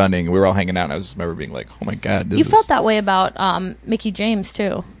like stunning. We were all hanging out, and I just remember being like, "Oh my god!" This You is... felt that way about Mickie James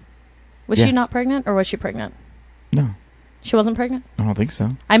too. Was Yeah. she not pregnant, or was she pregnant? No, She wasn't pregnant. I don't think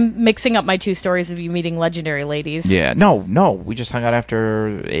so. I'm mixing up my two stories of you meeting legendary ladies. Yeah, no. We just hung out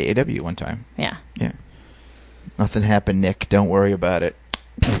after AAW one time. Yeah. Yeah, nothing happened, Nick. Don't worry about it.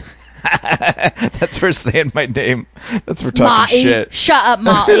 That's for saying my name. That's for talking Marty, shit. shut up,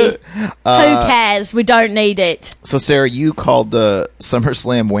 Marty. Who cares? We don't need it. So, Sarah, you called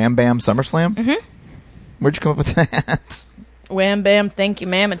SummerSlam Wham Bam SummerSlam? Mm-hmm. Where'd you come up with that? Wham bam, thank you,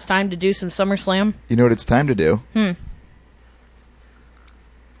 ma'am. It's time to do some SummerSlam. You know what it's time to do?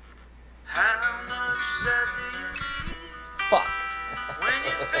 How much zest do you need Fuck. when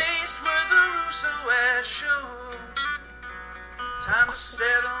you're faced with the Russo-ass show? Time to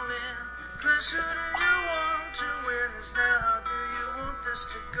settle in, 'cause who do you want to win this now? How do you want this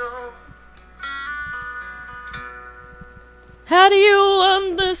to go? How do you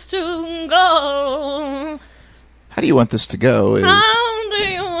want this to go? How do you want this to go? Is How do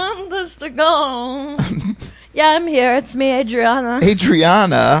you want this to go? Yeah, I'm here. It's me, Adriana.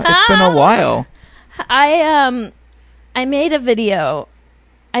 Adriana. It's been a while. I made a video.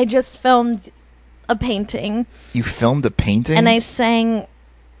 I just filmed a painting, You filmed a painting? and I sang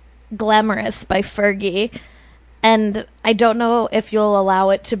Glamorous by Fergie. And I don't know if you'll allow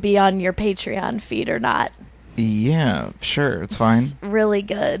it to be on your Patreon feed or not. Yeah, sure. It's fine. It's really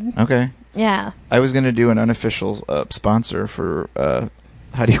good. Okay. Yeah. I was going to do an unofficial sponsor for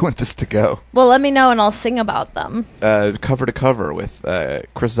How Do You Want This to Go? Well, let me know and I'll sing about them. Cover to cover with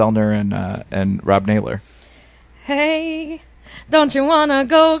Chris Zellner and Rob Naylor. Hey, don't you wanna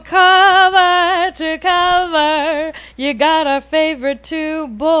go cover to cover? You got our favorite two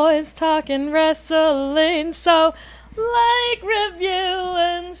boys talking wrestling, so like, review,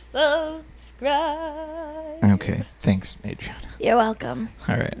 and subscribe. Okay. Thanks, Adriana. You're welcome.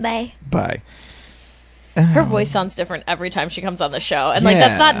 All right. Bye. Bye. Her voice sounds different every time she comes on the show, and like Yeah.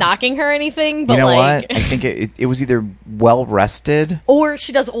 that's not knocking her or anything. But You know like, what? I think it was either well rested. or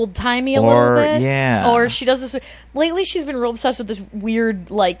she does old timey a Or, little bit, yeah. Or she does this. Lately, she's been real obsessed with this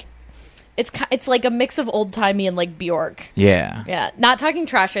weird like. It's like a mix of old timey and like Bjork. Yeah. Yeah, not talking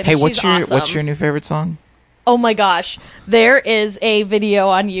trash. I Hey, think she's awesome. what's your new favorite song? Oh my gosh, there is a video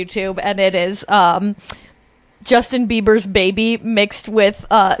on YouTube, and it is Justin Bieber's Baby mixed with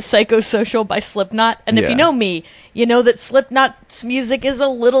Psychosocial by Slipknot. And if Yeah. you know me, you know that Slipknot's music is a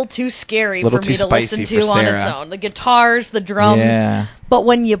little too scary Little for me too to listen spicy to for on Sarah. its own. The guitars, the drums. Yeah. But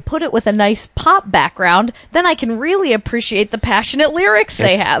when you put it with a nice pop background, then I can really appreciate the passionate lyrics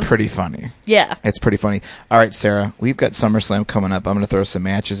they It's have. pretty funny. Yeah. It's pretty funny. All right, Sarah, we've got SummerSlam coming up. I'm going to throw some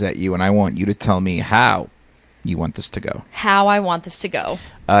matches at you, and I want you to tell me how you want this to go. How I want this to go.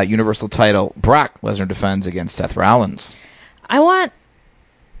 Universal title, Brock Lesnar defends against Seth Rollins. I want...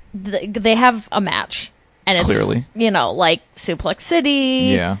 they have a match. And it's, Clearly. Like Suplex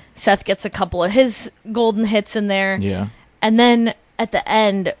City. Yeah. Seth gets a couple of his golden hits in there. Yeah. And then at the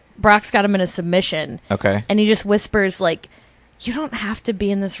end, Brock's got him in a submission. Okay. And he just whispers, like, you don't have to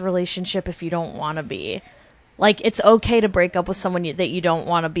be in this relationship if you don't want to be. Like, it's okay to break up with someone that you don't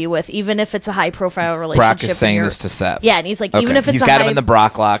want to be with, even if it's a high-profile relationship. Brock is saying this to Seth. Yeah, and he's like, even if it's he's got him in the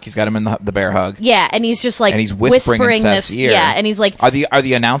Brock lock. He's got him in the bear hug. Yeah, and he's just like, And he's whispering in Seth's this. ear. Yeah, and he's like, Are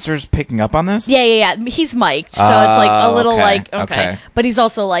the announcers picking up on this? yeah. He's mic'd, so it's like a little okay, okay. okay. But he's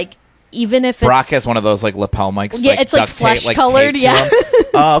also like, even if Brock it's... has one of those like lapel mics. Yeah, it's like duct tape, flesh-colored, taped to yeah. him.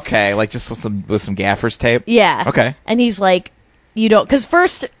 Oh, okay, like just with some gaffer's tape. Yeah. Okay. And he's like, you don't... Because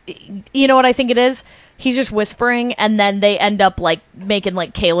first, you know what I think it is? He's just whispering, and then they end up, like, making,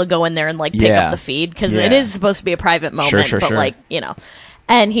 like, Kayla go in there and, like, pick Yeah. up the feed. Because Yeah. it is supposed to be a private moment. Sure. But, like,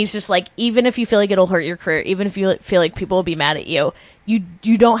 And he's just like, even if you feel like it'll hurt your career, even if you feel like people will be mad at you, you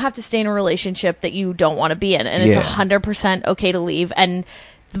don't have to stay in a relationship that you don't want to be in. And it's Yeah. 100% okay to leave. And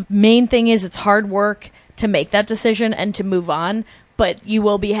the main thing is it's hard work to make that decision and to move on, but you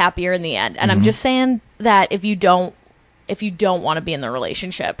will be happier in the end. And I'm just saying that if you don't want to be in the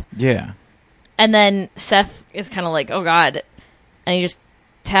relationship. Yeah. And then Seth is kind of like, oh God. And he just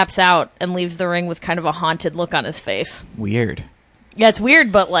taps out and leaves the ring with kind of a haunted look on his face. Weird. Yeah, it's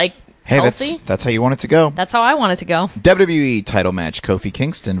weird, but like, Hey, healthy. that's how you want it to go. That's how I want it to go. WWE title match: Kofi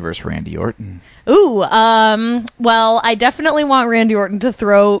Kingston versus Randy Orton. Ooh, well, I definitely want Randy Orton to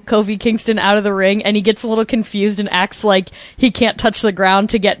throw Kofi Kingston out of the ring, and he gets a little confused and acts like he can't touch the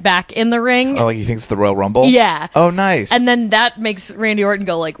ground to get back in the ring. Oh, like he thinks it's the Royal Rumble? Yeah. Oh, nice. And then that makes Randy Orton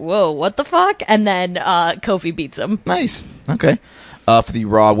go like, whoa, what the fuck? And then Kofi beats him. Nice. Okay. For the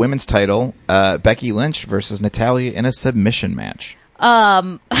Raw Women's title, Becky Lynch versus Natalya in a submission match.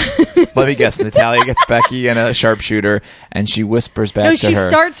 Let me guess. Natalya gets Becky in a sharpshooter, and she whispers back No, to she her.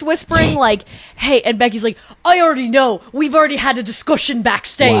 starts whispering like, hey, and Becky's like, I already know. We've already had a discussion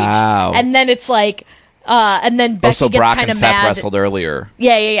backstage. Wow. And then it's like, and then Becky so gets Brock kind and of Seth mad. wrestled earlier.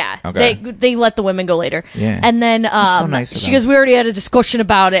 Yeah. Okay. They let the women go later. Yeah. And then so nice of she them. goes, we already had a discussion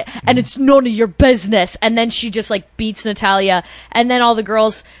about it, and it's none of your business. And then she just like beats Natalya, and then all the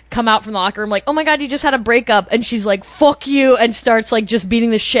girls come out from the locker room like, oh my God, you just had a breakup. And she's like, fuck you, and starts like just beating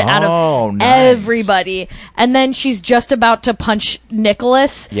the shit out of nice. everybody. And then she's just about to punch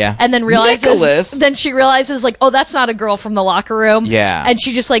Nicholas. Yeah. And then realizes Nicholas? then she realizes like, oh, that's not a girl from the locker room. Yeah. And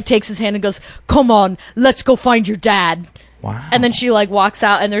she just like takes his hand and goes, come on, let's go find your dad. Wow. And then she like walks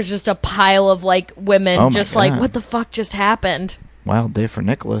out, and there's just a pile of like women, Oh my just like, God. what the fuck just happened? Wild day for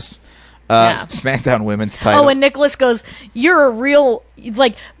Nicholas. Yeah. SmackDown Women's title. Oh, and Nicholas goes, "You're a real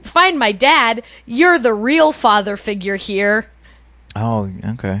like find my dad. You're the real father figure here." Oh,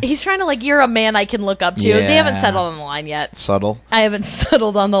 okay. He's trying to like, you're a man I can look up to. They haven't Yeah. settled on the line yet. Subtle. I haven't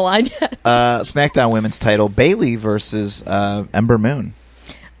settled on the line yet. SmackDown Women's title: Bayley versus Ember Moon.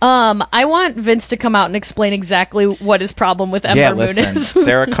 I want Vince to come out and explain exactly what his problem with Ember Moon listen, is.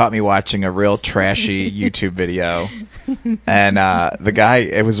 Sarah caught me watching a real trashy YouTube video, and the guy,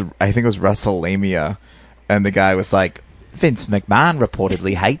 I think it was WrestleMania, and the guy was like, Vince McMahon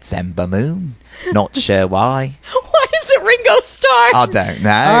reportedly hates Ember Moon. Not sure why. Why is it Ringo Starr? I don't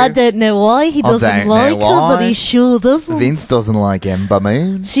know. I don't know why he I doesn't don't like know her, but why. he sure doesn't. Vince doesn't like Ember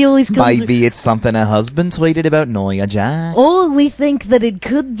Moon. She always comes. Maybe it's something her husband tweeted about Nia Jax. Or we think that it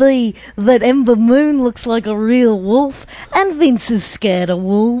could be that Ember Moon looks like a real wolf, and Vince is scared of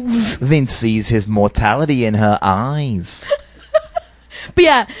wolves. Vince sees his mortality in her eyes. But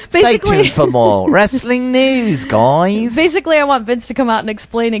yeah, Stay basically, tuned for more wrestling news, guys. basically, I want Vince to come out and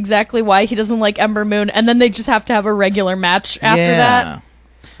explain exactly why he doesn't like Ember Moon, and then they just have to have a regular match after that.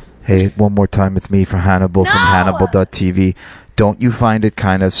 Hey, one more time, it's me for Hannibal from No! Hannibal.tv. Don't you find it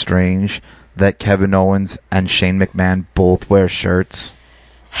kind of strange that Kevin Owens and Shane McMahon both wear shirts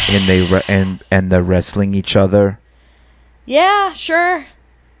and they're wrestling each other? Yeah, sure.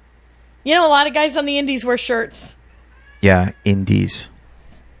 You know, a lot of guys on the indies wear shirts. Yeah, indies.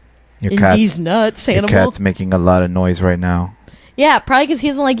 Your Indies nuts, Your Hannibal. cat's making a lot of noise right now. Yeah, probably because he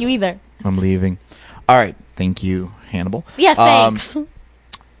doesn't like you either. I'm leaving. All right. Thank you, Hannibal. Yeah, thanks.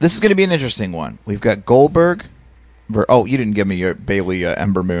 This is going to be an interesting one. We've got Goldberg. You didn't give me your Bailey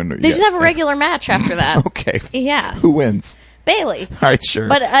Ember Moon. They just have a regular match after that. Okay. Yeah. Who wins? Bailey. All right, sure.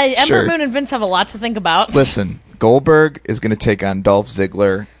 But Ember Sure. Moon and Vince have a lot to think about. Listen, Goldberg is going to take on Dolph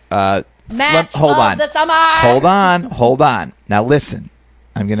Ziggler. Match hold of on. the summer. Hold on. Now listen.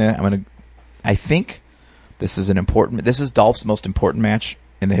 I think this is Dolph's most important match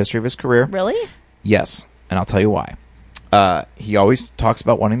in the history of his career. Really? Yes, and I'll tell you why. He always talks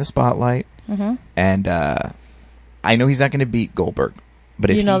about wanting the spotlight, and I know he's not going to beat Goldberg,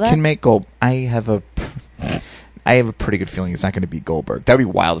 but if he can make I have a pretty good feeling he's not going to beat Goldberg. That would be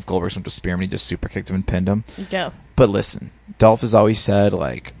wild if Goldberg went to spear him and he just super kicked him and pinned him. Yeah. But listen, Dolph has always said,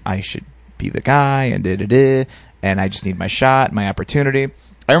 like, I should be the guy, and and I just need my shot, my opportunity.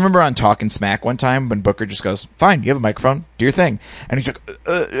 I remember on Talkin' Smack one time when Booker just goes, fine, you have a microphone, do your thing. And he's like,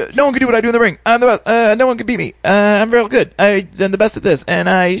 no one can do what I do in the ring. I'm the best. No one can beat me. I'm real good. I'm the best at this, and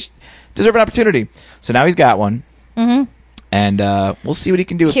I deserve an opportunity. So now he's got one. Mm-hmm. And we'll see what he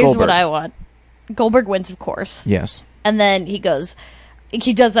can do with Here's Goldberg. what I want. Goldberg wins, of course. Yes. And then he does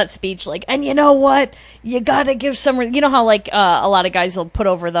that speech like, and you know what? You gotta give some... You know how, like, a lot of guys will put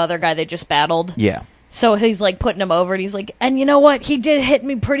over the other guy they just battled? Yeah. So he's, like, putting him over, and he's like, and you know what? He did hit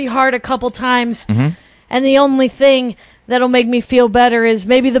me pretty hard a couple times. Mm-hmm. And the only thing that'll make me feel better is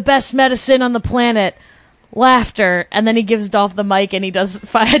maybe the best medicine on the planet, laughter. And then he gives Dolph the mic, and he does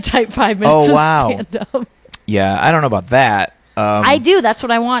a tight 5 minutes of stand-up. Yeah, I don't know about that. I do. That's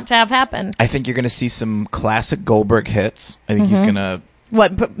what I want to have happen. I think you're going to see some classic Goldberg hits. I think he's going to...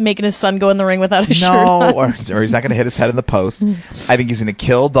 What, making his son go in the ring without a shirt on? or he's not going to hit his head in the post. I think he's going to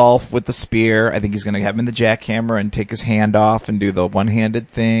kill Dolph with the spear. I think he's going to have him in the jackhammer and take his hand off and do the one-handed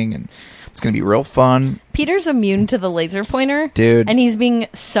thing. And it's going to be real fun. Peter's immune to the laser pointer. Dude. And he's being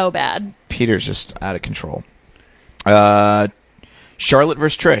so bad. Peter's just out of control. Charlotte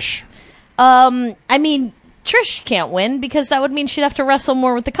versus Trish. I mean, Trish can't win because that would mean she'd have to wrestle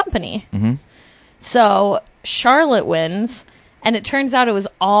more with the company. Mm-hmm. So Charlotte wins. And it turns out it was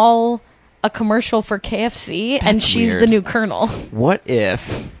all a commercial for KFC, and she's weird. the new Colonel. What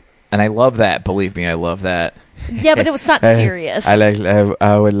if? And I love that. Believe me, I love that. Yeah, but it was not serious.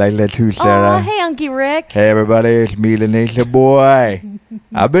 I would like that too, Sarah. Oh, hey, Unky Rick. Hey, everybody, it's me, the Nature Boy.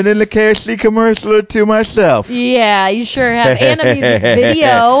 I've been in the KFC commercial or two myself. Yeah, you sure have. And a music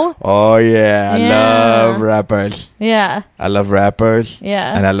video. Oh, yeah. I love rappers. Yeah. I love rappers.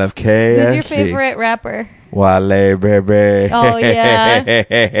 Yeah. And I love KFC. Who's your favorite rapper? Wale, baby. Oh, yeah.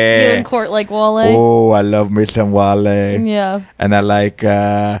 You in court like Wale? Oh, I love me some Wale. Yeah. And I like,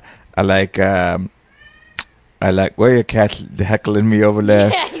 where your cat's heckling me over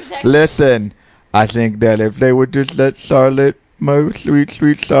there. Yeah, exactly. Listen, I think that if they would just let Charlotte, my sweet,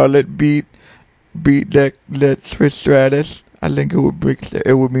 sweet Charlotte, beat that Trish Stratus, I think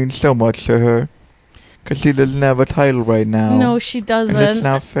it would mean so much to her. Because she doesn't have a title right now. No, she doesn't. And it's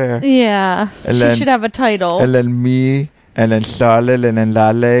not fair. Yeah. And she should have a title. And then me, and then Charlotte, and then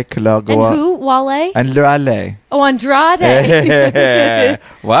Lale could all go and up. who? Wale? And Lale. Oh, Andrade.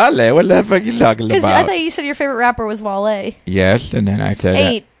 Wale? What the fuck are you talking Because about? I thought you said your favorite rapper was Wale. Yes, and then I said...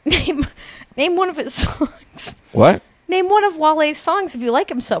 Hey, name one of his songs. What? Name one of Wale's songs if you like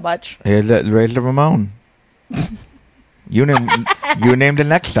him so much. Here's Razor Ramon. You named the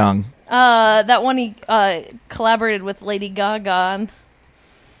next song. That one he collaborated with Lady Gaga on.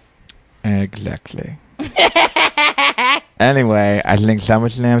 Exactly. Anyway, I think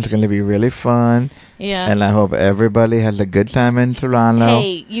SummerSlam is going to be really fun. Yeah. And I hope everybody has a good time in Toronto.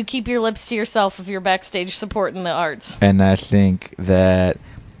 Hey, you keep your lips to yourself if you're backstage supporting the arts. And I think that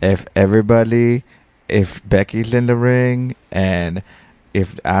if Becky's in the ring and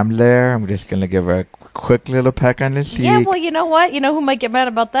if I'm there, I'm just going to give her a quick little peck on the cheek. Yeah, well, you know what? You know who might get mad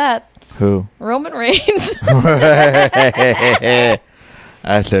about that? Who? Roman Reigns.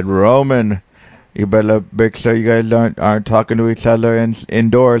 I said, Roman, you better make sure you guys aren't talking to each other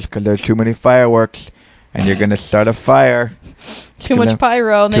indoors because there's too many fireworks and you're going to start a fire. Too much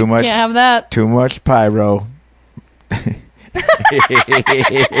pyro, and they can't have that. Too much pyro.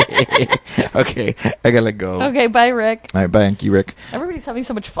 Okay, I gotta go. Okay, bye, Rick. All right, bye, Unky Rick. Everybody's having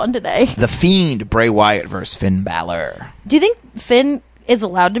so much fun today. The Fiend, Bray Wyatt versus Finn Balor. Do you think Finn is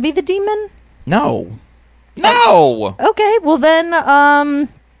allowed to be the demon? No. No! Okay, well then,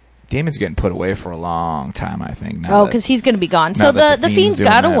 Damon's getting put away for a long time, I think. Oh, because he's going to be gone. So the Fiend's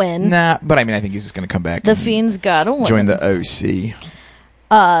got to win. Nah, but I mean, I think he's just going to come back. The Fiend's got to win. Join the OC.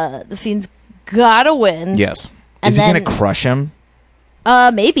 The Fiend's got to win. Yes. And Is he going to crush him?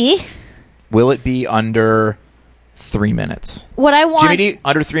 Maybe. Will it be under 3 minutes? What I want... Jimmy D,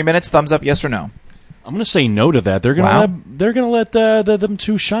 under 3 minutes, thumbs up, yes or no? I'm going to say no to that. They're going to let them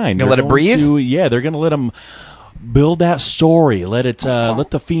two shine. They're going to let it breathe? They're going to let them build that story. Let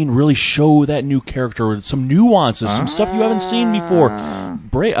the Fiend really show that new character, some nuances, some stuff you haven't seen before.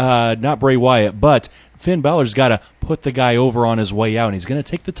 Not Bray Wyatt, but Finn Balor's got to put the guy over on his way out, and he's going to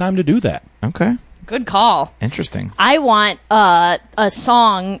take the time to do that. Okay. Good call. Interesting. I want a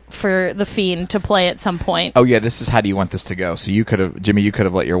song for the Fiend to play at some point. Oh yeah, this is how do you want this to go? So you could have, Jimmy, you could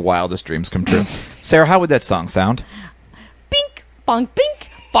have let your wildest dreams come true. Sarah, how would that song sound? Bink, bonk, bink,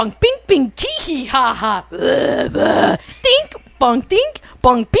 bonk, bink, bink, tee hee ha ha. Dink, bonk, dink,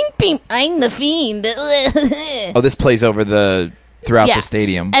 bonk, bink, bink. I'm the Fiend. Oh, this plays over throughout the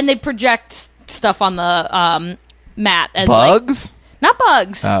stadium. And they project stuff on the mat as bugs? Not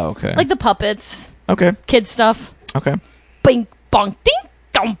bugs. Oh, okay. Like the puppets. Okay. Kid stuff. Okay. Bink, bonk, dink,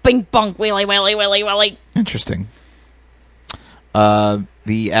 dong, bink, bonk, willy, willy, willy, willy. Interesting. The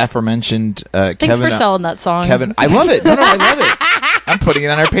aforementioned Thanks Kevin... for selling that song. Kevin, I love it. No, I love it. I'm putting it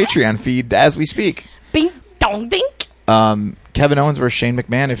on our Patreon feed as we speak. Bink, dong, dink. Kevin Owens versus Shane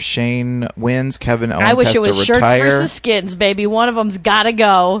McMahon. If Shane wins, Kevin Owens I wish has it was to shirts retire. versus skins, baby. One of them's got to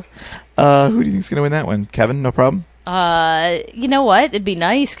go. Who do you think's going to win that one? Kevin, no problem? You know what? It'd be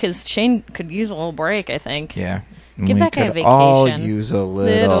nice because Shane could use a little break, I think. Yeah. Give that guy a vacation. All use a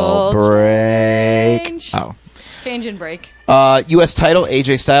little break. Change. Oh. Change and break. U.S. title,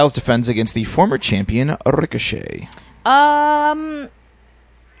 AJ Styles defends against the former champion, Ricochet. I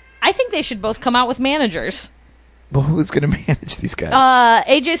think they should both come out with managers. Well, who's going to manage these guys?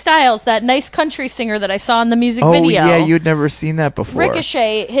 AJ Styles, that nice country singer that I saw in the music video. Oh, yeah, you'd never seen that before.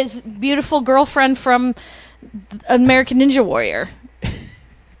 Ricochet, his beautiful girlfriend from American Ninja Warrior.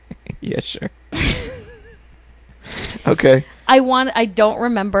 Yeah, sure. Okay. I don't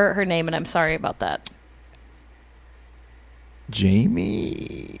remember her name, and I'm sorry about that.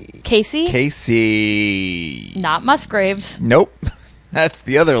 Jamie? Casey? Not Musgraves. Nope. That's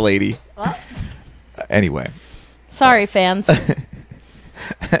the other lady. What? Anyway. Sorry, fans.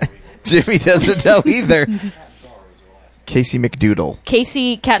 Jimmy doesn't know either. Casey McDoodle.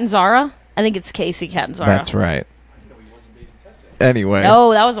 Casey Catanzara? I think it's Casey Catanzara. That's right. Anyway.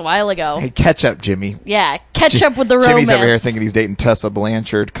 Oh, that was a while ago. Hey, catch up, Jimmy. Yeah, catch up with the romance. Jimmy's over here thinking he's dating Tessa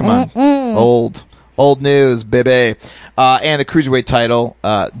Blanchard. Come on. Old news, baby. And the Cruiserweight title,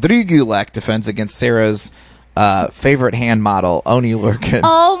 Drew Gulak defends against Sarah's favorite hand model, Oni Lurkin.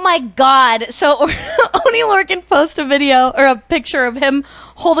 Oh my God. So Oni Lurkin posted a video or a picture of him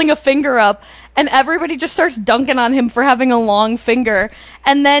holding a finger up, and everybody just starts dunking on him for having a long finger.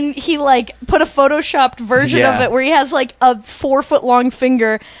 And then he put a photoshopped version of it where he has a 4-foot long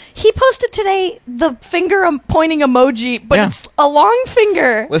finger. He posted today the finger pointing emoji, but it's a long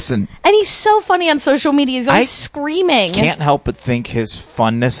finger. Listen. And he's so funny on social media. He's always screaming. Can't help but think his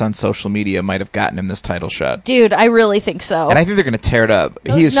funness on social media might have gotten him this title shot. Dude, I really think so. And I think they're going to tear it up.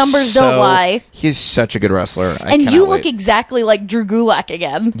 Those numbers don't lie. He is such a good wrestler. And you look exactly like Drew Gulak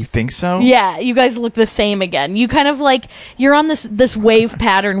again. You think so? Yeah, you guys look the same again. You kind of you're on this wave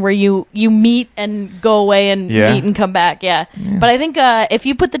pattern where you meet and go away and meet and come back. Yeah. But I think if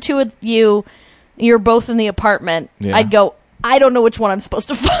you put the two of you're both in the apartment, I'd go, I don't know which one I'm supposed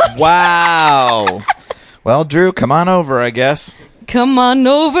to fuck. Wow. Well, Drew, come on over, I guess. Come on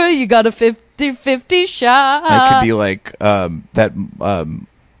over. You got a 50-50 shot. That could be like that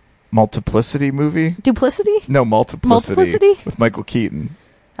Multiplicity movie. Duplicity? No, Multiplicity. With Michael Keaton.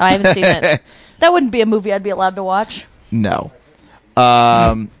 Oh, I haven't seen it. That wouldn't be a movie I'd be allowed to watch. No.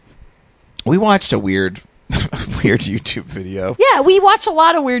 We watched a weird YouTube video. Yeah, we watch a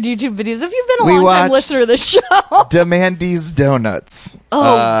lot of weird YouTube videos. If you've been a long-time listener of the show. Mandy's Donuts.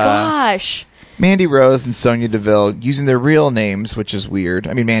 Oh, gosh. Mandy Rose and Sonia Deville using their real names, which is weird.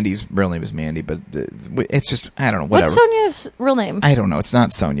 I mean, Mandy's real name is Mandy, but it's just, I don't know, whatever. What's Sonia's real name? I don't know. It's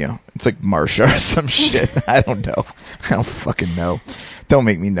not Sonia. It's like Marsha or some shit. I don't know. I don't fucking know. Don't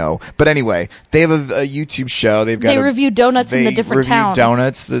make me know. But anyway, they have a YouTube show. They review donuts in the different towns. They review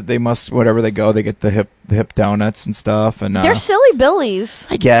donuts. They must, wherever they go, they get the hip donuts and stuff. And they're silly billies,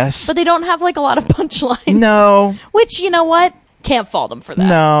 I guess. But they don't have a lot of punchlines. No. Which, you know what? Can't fault them for that.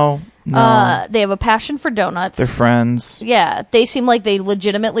 No. They have a passion for donuts. They're friends. Yeah, they seem like they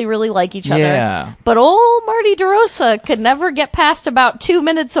legitimately really like each other. Yeah. But old Marty DeRosa could never get past about 2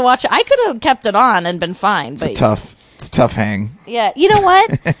 minutes of watching. I could have kept it on and been fine. It's a tough It's a tough hang. Yeah, you know what?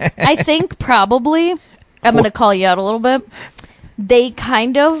 I think probably, I'm going to call you out a little bit. They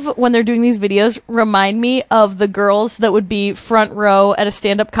kind of, when they're doing these videos, remind me of the girls that would be front row at a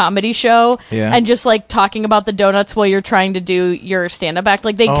stand-up comedy show and just, like, talking about the donuts while you're trying to do your stand-up act.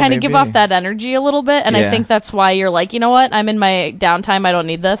 Like, they kind of give off that energy a little bit, and I think that's why you're like, you know what? I'm in my downtime. I don't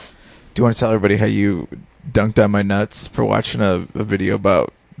need this. Do you want to tell everybody how you dunked on my nuts for watching a video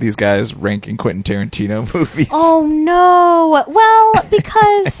about these guys ranking Quentin Tarantino movies? Oh, no. Well,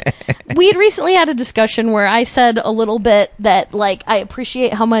 because we had recently had a discussion where I said a little bit that, like, I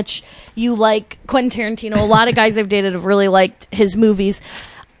appreciate how much you like Quentin Tarantino. A lot of guys I've dated have really liked his movies.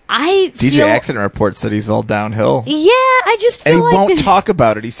 DJ Accident Report said he's all downhill. Yeah, I just feel and he like won't talk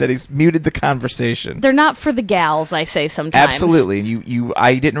about it. He said he's muted the conversation. They're not for the gals, I say sometimes. Absolutely. And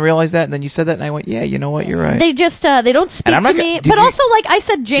I didn't realize that, and then you said that, and I went, yeah, you know what, you're right. They just, they don't speak to me. But also, like I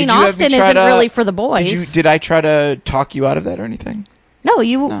said, Jane Austen isn't really for the boys. Did I try to talk you out of that or anything? No,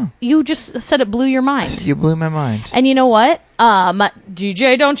 you just said it blew your mind. You blew my mind. And you know what?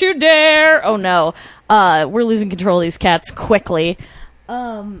 DJ, don't you dare. Oh, no. We're losing control of these cats quickly.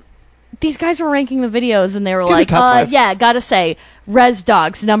 These guys were ranking the videos, and they were like, yeah, gotta say, Res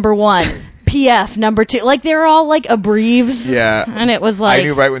Dogs, number 1, PF, number 2. Like, they were all, like, abbreves. Yeah. And it was like... I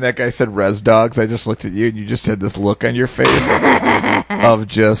knew right when that guy said Res Dogs, I just looked at you, and you just had this look on your face of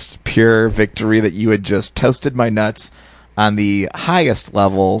just pure victory that you had just toasted my nuts on the highest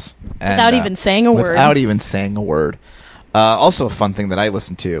levels. And, without even saying a word. Without even saying a word. Also a fun thing that I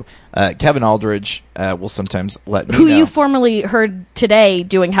listen to, Kevin Aldridge will sometimes let me know. Who you formerly heard today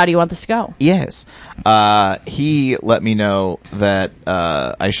doing How Do You Want This to Go? Yes. He let me know that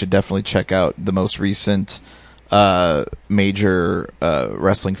I should definitely check out the most recent major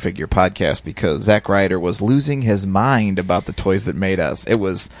wrestling figure podcast because Zack Ryder was losing his mind about the toys that made us. It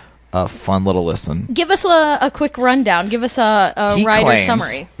was a fun little listen. Give us a quick rundown. Give us a Ryder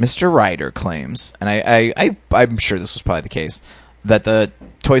summary. Mr. Ryder claims, and I'm sure this was probably the case, that the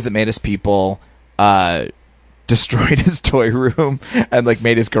Toys That Made Us people destroyed his toy room and like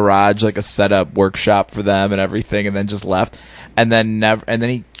made his garage like a setup workshop for them and everything, and then just left. And then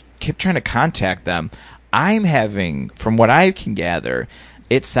he kept trying to contact them. I'm having, from what I can gather,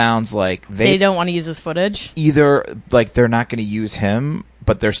 it sounds like they don't want to use his footage. Either like they're not going to use him,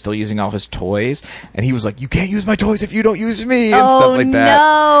 but they're still using all his toys. And he was like, you can't use my toys if you don't use me, and stuff like that.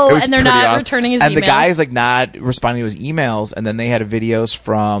 No. And they're not returning his emails. And the guy's like not responding to his emails. And then they had videos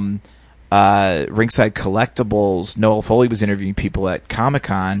from Ringside Collectibles. Noel Foley was interviewing people at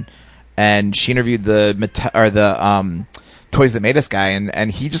Comic-Con, and she interviewed the Toys That Made Us guy,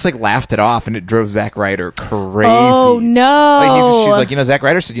 and he just like laughed it off, and it drove Zack Ryder crazy. Oh no! Like, she's like, Zack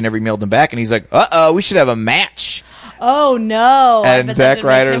Ryder said you never emailed him back, and he's like, we should have a match. Oh no! And Zack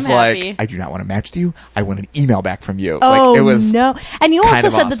Ryder's like, I do not want a match to you. I want an email back from you. Oh like, it was no! And you also said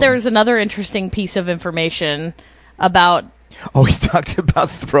awesome. that there was another interesting piece of information about. Oh, he talked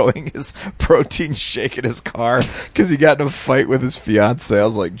about throwing his protein shake in his car because he got in a fight with his fiance. I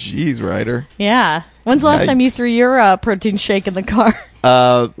was like, geez, Ryder. Yeah. When's the last time you threw your protein shake in the car?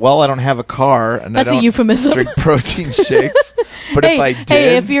 Well, I don't have a car, and that's I don't a euphemism. Drink protein shakes. But if I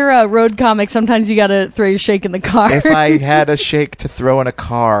did, if you're a road comic, sometimes you got to throw your shake in the car. If I had a shake to throw in a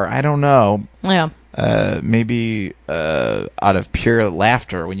car, I don't know. Yeah. Maybe out of pure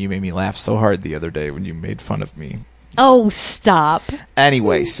laughter when you made me laugh so hard the other day when you made fun of me. Oh, stop.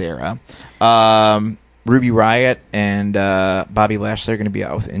 Anyway, Sarah, Ruby Riott and Bobby Lashley are going to be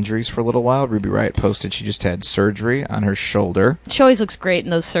out with injuries for a little while. Ruby Riott posted she just had surgery on her shoulder. She always looks great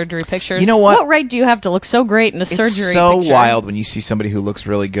in those surgery pictures. You know what? What right do you have to look so great in a surgery picture? It's so wild when you see somebody who looks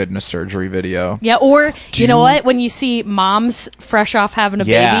really good in a surgery video. Yeah, or you know what? When you see moms fresh off having a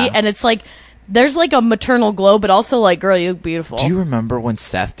baby, and it's like, there's like a maternal glow, but also like, girl, you look beautiful. Do you remember when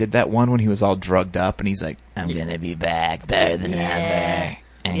Seth did that one when he was all drugged up and he's like, I'm going to be back better than ever.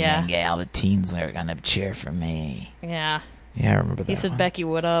 And gonna get all the teens are going to cheer for me. Yeah. Yeah, I remember that. He said, Becky,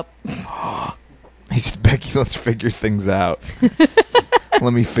 what up? He said, Becky, let's figure things out.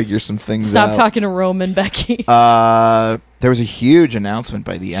 Let me figure some things out. Stop talking to Roman, Becky. There was a huge announcement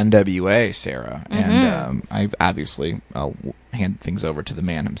by the NWA, Sarah. And I'll hand things over to the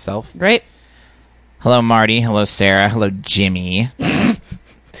man himself. Great. Hello, Marty. Hello, Sarah. Hello, Jimmy.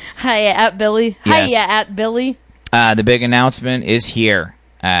 Hi, at Billy. Yes. Hiya, at Billy. The big announcement is here.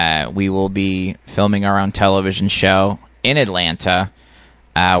 We will be filming our own television show in Atlanta,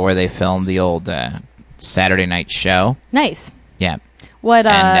 where they filmed the old Saturday night show. Nice. Yeah. What?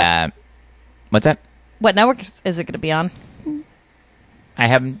 What's that? What network is it going to be on? I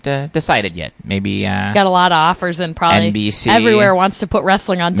haven't decided yet. Maybe got a lot of offers, and probably NBC, everywhere wants to put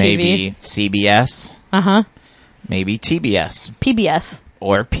wrestling on TV. Maybe CBS. Uh-huh. Maybe TBS PBS.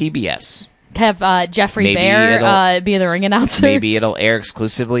 or PBS. Have Jeffrey Maybe Bear be the ring announcer. Maybe it'll air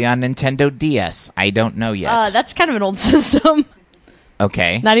exclusively on Nintendo DS. I don't know yet. That's kind of an old system.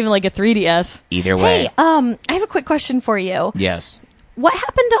 Okay. Not even like a 3DS. Either way. Hey, I have a quick question for you. Yes. What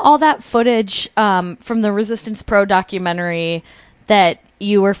happened to all that footage from the Resistance Pro documentary that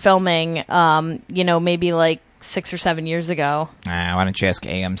you were filming, maybe like 6 or 7 years ago? Why don't you ask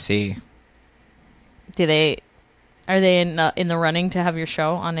AMC? Are they in the running to have your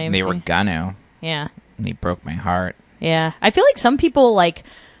show on AMC? They were gonna. Yeah. And they broke my heart. Yeah. I feel like some people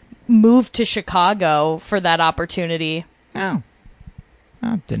moved to Chicago for that opportunity. Oh.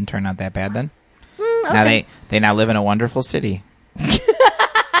 Oh, it didn't turn out that bad then. Okay. Now they now live in a wonderful city.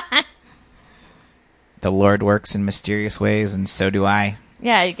 The Lord works in mysterious ways, and so do I.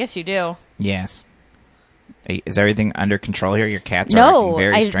 Yeah, I guess you do. Yes. Hey, is everything under control here? Your cats are acting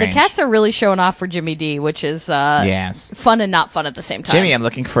very strange. The cats are really showing off for Jimmy D, which is yes. fun and not fun at the same time. Jimmy, I'm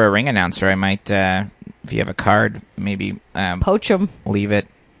looking for a ring announcer. I might, if you have a card, maybe poach them. Leave it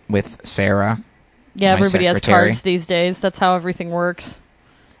with Sarah. Yeah, everybody has secretary. cards these days. That's how everything works.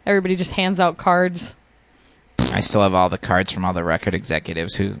 Everybody just hands out cards. I still have all the cards from all the record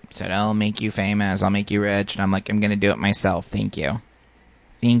executives who said, I'll make you famous, I'll make you rich. And I'm like, I'm going to do it myself. Thank you.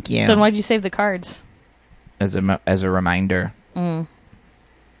 Thank you. Then why'd you save the cards? As a reminder. I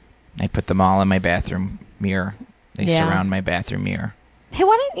put them all in my bathroom mirror. They surround my bathroom mirror. Hey,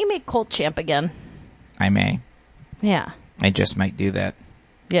 why don't you make Colt champ again? I may. Yeah. I just might do that.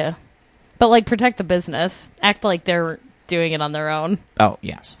 Yeah. But, protect the business. Act like they're doing it on their own. Oh,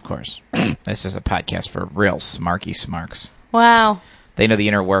 yes, of course. This is a podcast for real smarky smarks. Wow. They know the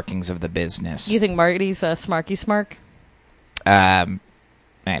inner workings of the business. You think Marty's a smarky smark? I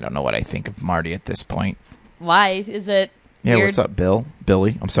don't know what I think of Marty at this point. Why? Is it Yeah, weird? what's up, Bill?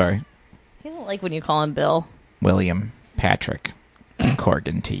 Billy? I'm sorry. He doesn't like when you call him Bill. William Patrick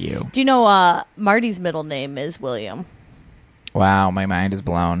Corgan to you. Do you know Marty's middle name is William? Wow, my mind is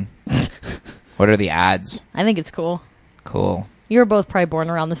blown. What are the odds? I think it's cool. Cool. You were both probably born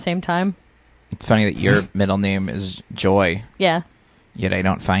around the same time. It's funny that your middle name is Joy, Yeah. yet I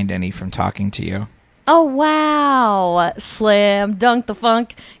don't find any from talking to you. Oh, wow. Slam dunk the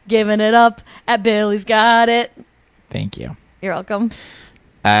funk. Giving it up at Billy's Got It. Thank you. You're welcome.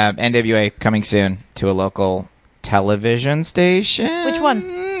 NWA coming soon to a local television station. Which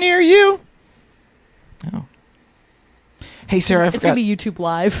one? Near you. Oh. Hey, Sarah, I It's forgot. going to be YouTube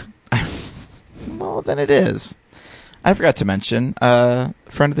Live. Well, then it is. I forgot to mention,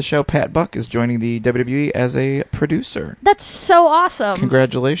 friend of the show, Pat Buck, is joining the WWE as a producer. That's so awesome.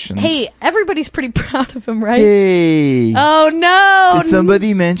 Congratulations. Hey, everybody's pretty proud of him, right? Hey. Oh, no. Did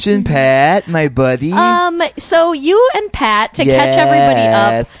somebody mention Pat, my buddy? So you and Pat, to catch everybody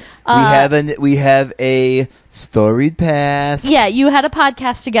up. We have a storied past. Yeah, you had a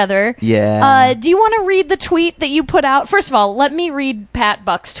podcast together. Yeah. Do you want to read the tweet that you put out? First of all, let me read Pat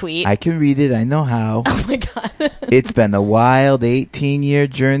Buck's tweet. I can read it. I know how. Oh, my God. It's been a wild 18-year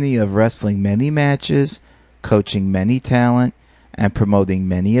journey of wrestling many matches, coaching many talent, and promoting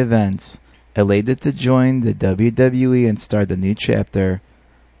many events. Elated to join the WWE and start a new chapter.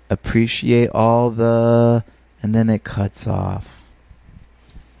 Appreciate all the... And then it cuts off.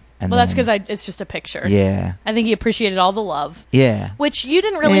 Well, that's because it's just a picture. Yeah. I think he appreciated all the love. Yeah. Which you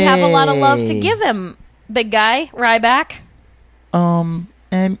didn't really have a lot of love to give him, big guy, Ryback.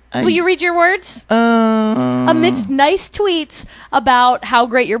 Will you read your words? Amidst nice tweets about how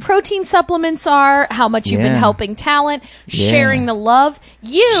great your protein supplements are, how much you've been helping talent, sharing the love,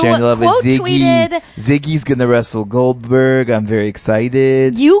 quote tweeted... Ziggy's gonna wrestle Goldberg. I'm very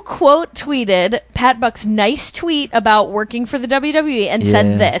excited. You quote tweeted Pat Buck's nice tweet about working for the WWE and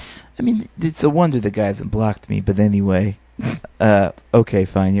said this. I mean, it's a wonder the guy hasn't blocked me, but anyway. Okay,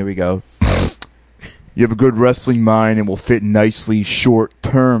 fine, here we go. You have a good wrestling mind and will fit nicely short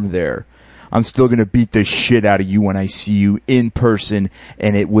term there. I'm still going to beat the shit out of you when I see you in person,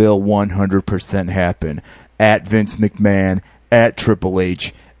 and it will 100% happen. At Vince McMahon, at Triple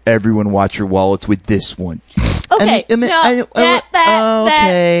H. Everyone watch your wallets with this one. Okay. Okay.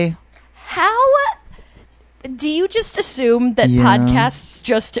 How do you just assume that podcasts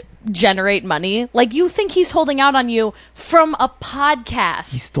just generate money? Like, you think he's holding out on you from a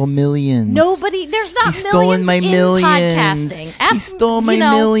podcast? He stole millions. There's not He's stolen my millions. Podcasting. He stole my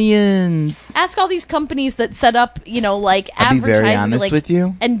millions. Ask all these companies that set up, like I'll be advertising, very honest with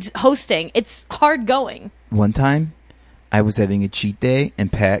you. and hosting. It's hard going. One time, I was having a cheat day,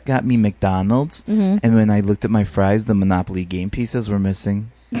 and Pat got me McDonald's, and when I looked at my fries, the Monopoly game pieces were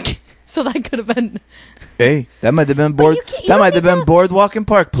missing. So that could have been. Hey, that might have been But you can't- you That don't might have need been to- Boardwalk and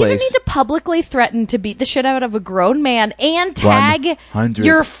Park You don't Place. need to publicly threaten to beat the shit out of a grown man and tag 100.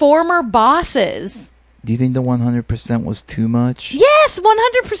 your former bosses. Do you think the 100% was too much? Yes,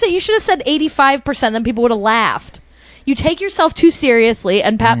 100%. You should have said 85%, then people would have laughed. You take yourself too seriously,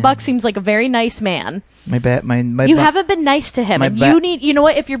 and Pat Buck seems like a very nice man. My You haven't been nice to him, my and ba- you need. You know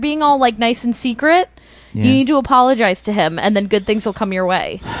what? If you're being all like nice and secret, Yeah. you need to apologize to him, and then good things will come your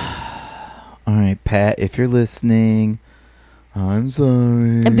way. All right, Pat, if you're listening, I'm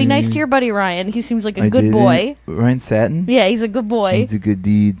sorry. And be nice to your buddy Ryan. He seems like a I good didn't- boy. Ryan Satin? Yeah, he's a good boy. He's a good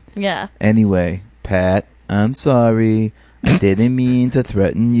deed. Yeah. Anyway, Pat, I'm sorry. I didn't mean to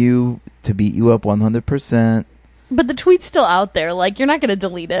threaten you to beat you up 100%. But the tweet's still out there. Like, you're not going to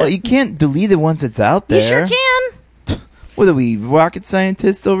delete it. Well, you can't delete it once it's out there. You sure can. What are we, rocket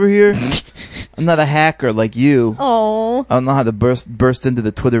scientists over here? I'm not a hacker like you. Oh. I don't know how to burst into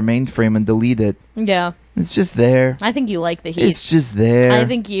the Twitter mainframe and delete it. Yeah. It's just there. I think you like the heat. It's just there. I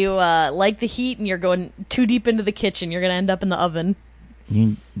think you like the heat, and you're going too deep into the kitchen. You're going to end up in the oven.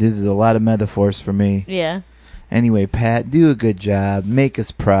 This is a lot of metaphors for me. Yeah. Anyway, Pat, do a good job. Make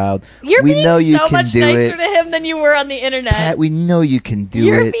us proud. You're we being know you so can much do nicer it. to him than you were on the internet. Pat, we know you can do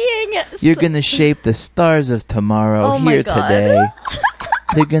You're it. being You're going to shape the stars of tomorrow Oh my here God. today.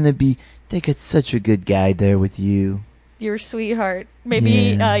 They got such a good guy there with you. You're a sweetheart. Maybe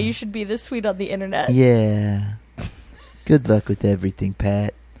Yeah. you should be this sweet on the internet. Yeah. Good luck with everything,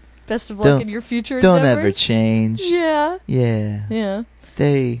 Pat. Best of luck in your future Don't endeavors. ever change. Yeah. Yeah. Yeah.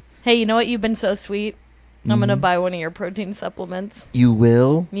 Stay. Hey, you know what? You've been so sweet. I'm Mm-hmm. going to buy one of your protein supplements. You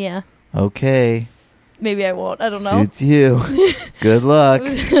will? Yeah. Okay. Maybe I won't. I don't know. Suits you. Good luck.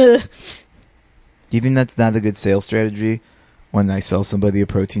 Do you think that's not a good sales strategy? When I sell somebody a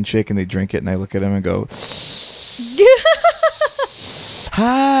protein shake and they drink it and I look at them and go,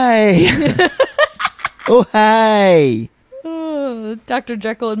 hi. Oh, hi. Oh, Dr.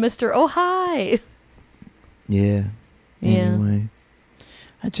 Jekyll and Mr. Oh, hi. Yeah. Yeah. Anyway.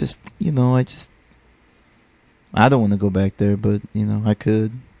 I don't want to go back there, but, I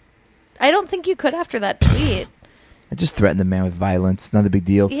could. I don't think you could after that tweet. I just threatened the man with violence. Not a big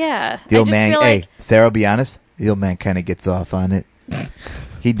deal. Yeah. The old I just man, feel hey, like Sarah, I'll be honest, the old man kind of gets off on it.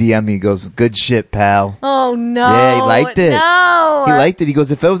 He DM'd me, he goes, good shit, pal. oh, no. Yeah, he liked it. No. He liked it. He goes,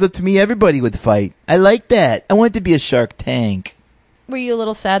 if it was up to me, everybody would fight. I like that. I want it to be a Shark Tank. Were you a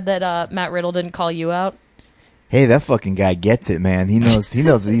little sad that Matt Riddle didn't call you out? Hey, that fucking guy gets it, man. He knows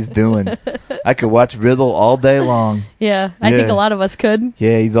what he's doing. I could watch Riddle all day long. Yeah. I think Yeah. a lot of us could.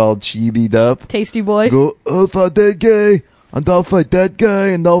 Yeah, he's all chibied up. Tasty boy. Go, I'll fight that guy, and I'll fight that guy,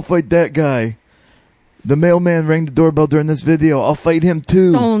 and I'll fight that guy. The mailman rang the doorbell during this video. I'll fight him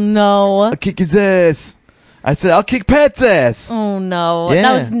too. Oh, no. I'll kick his ass. I said, I'll kick Pat's ass. Oh, no. Yeah.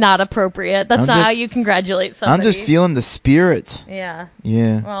 That was not appropriate. That's I'm not just- how you congratulate somebody. I'm just feeling the spirit. Yeah.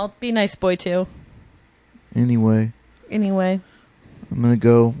 Yeah. Well, be nice boy, too. Anyway, Anyway. I'm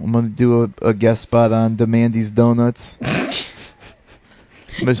gonna do a guest spot on Demandy's Donuts.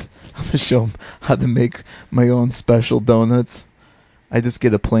 I'm gonna show them how to make my own special donuts. I just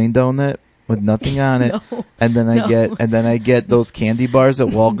get a plain donut with nothing on it, No. and then I get those candy bars at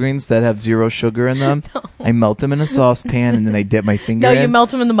Walgreens that have 0 sugar in them. No. I melt them in a saucepan, and then I dip my finger No, in. you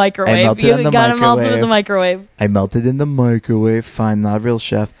melt them in the microwave. I melt it You in the gotta melt it in the microwave. microwave. I melt it in the microwave. Fine, not a real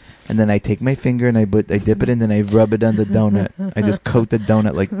chef. And then I take my finger and I dip it in, and I rub it on the donut. I just coat the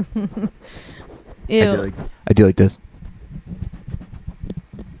donut like Ew. I do like this,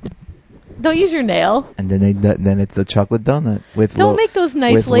 Don't use your nail. and then it's a chocolate donut with. Don't low, make those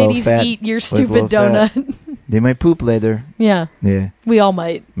nice with low ladies fat- eat your with stupid low fat. donut. They might poop later. Yeah, Yeah, we all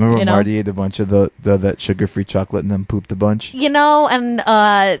might. remember you know? Marty ate a bunch of that sugar-free chocolate and then pooped a bunch. You know, and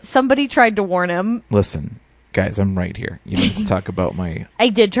somebody tried to warn him. Listen, guys, I'm right here. You need to talk about my. I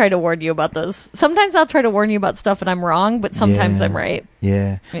did try to warn you about those. Sometimes I'll try to warn you about stuff and I'm wrong, but sometimes Yeah. I'm right.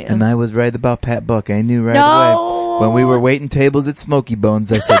 Yeah. Yeah. And I was right about Pat Buck. I knew right No! away when we were waiting tables at Smoky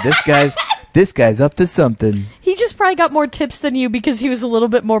Bones. I said, this guy's up to something. He just probably got more tips than you because he was a little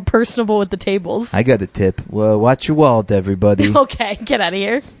bit more personable with the tables. I got a tip. Well, watch your wallet, everybody. Okay, get out of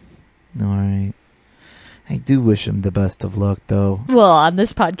here. All right. I do wish him the best of luck, though. Well, on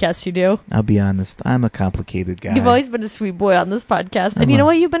this podcast you do. I'll be honest. I'm a complicated guy. You've always been a sweet boy on this podcast. And you know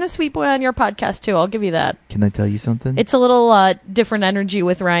what? You've been a sweet boy on your podcast, too. I'll give you that. Can I tell you something? It's a little different energy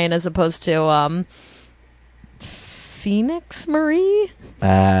with Ryan as opposed to Phoenix Marie?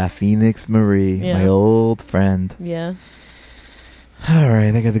 Phoenix Marie, Yeah. my old friend. Yeah. All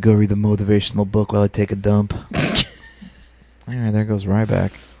right, I got to go read the motivational book while I take a dump. All right, there goes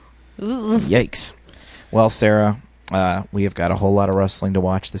Ryback. Ooh. Yikes. Well, Sarah, We have got a whole lot of wrestling to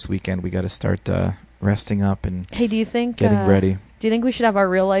watch this weekend. We got to start resting up and Hey, do you think getting ready. Do you think we should have our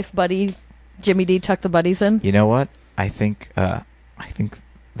real life buddy Jimmy D tuck the buddies in? You know what? I think that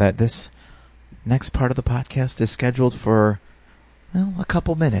this next part of the podcast is scheduled for, well, a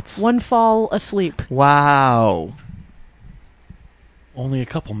couple minutes. One fall asleep. Wow. Only a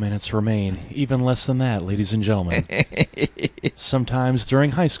couple minutes remain, even less than that, ladies and gentlemen. Sometimes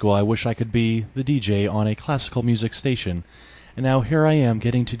during high school, I wish I could be the DJ on a classical music station, and now here I am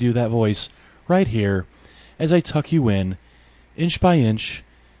getting to do that voice right here as I tuck you in, inch by inch,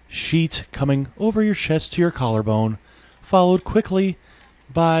 sheet coming over your chest to your collarbone, followed quickly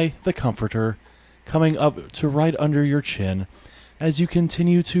by the comforter coming up to right under your chin as you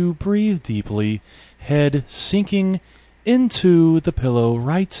continue to breathe deeply, head sinking into the pillow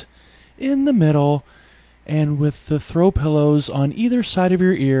right in the middle, and with the throw pillows on either side of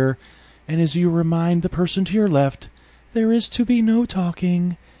your ear, and as you remind the person to your left, there is to be no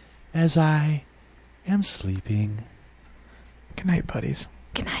talking as I am sleeping. Good night, buddies.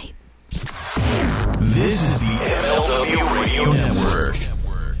 Good night. This is the MLW Radio Network.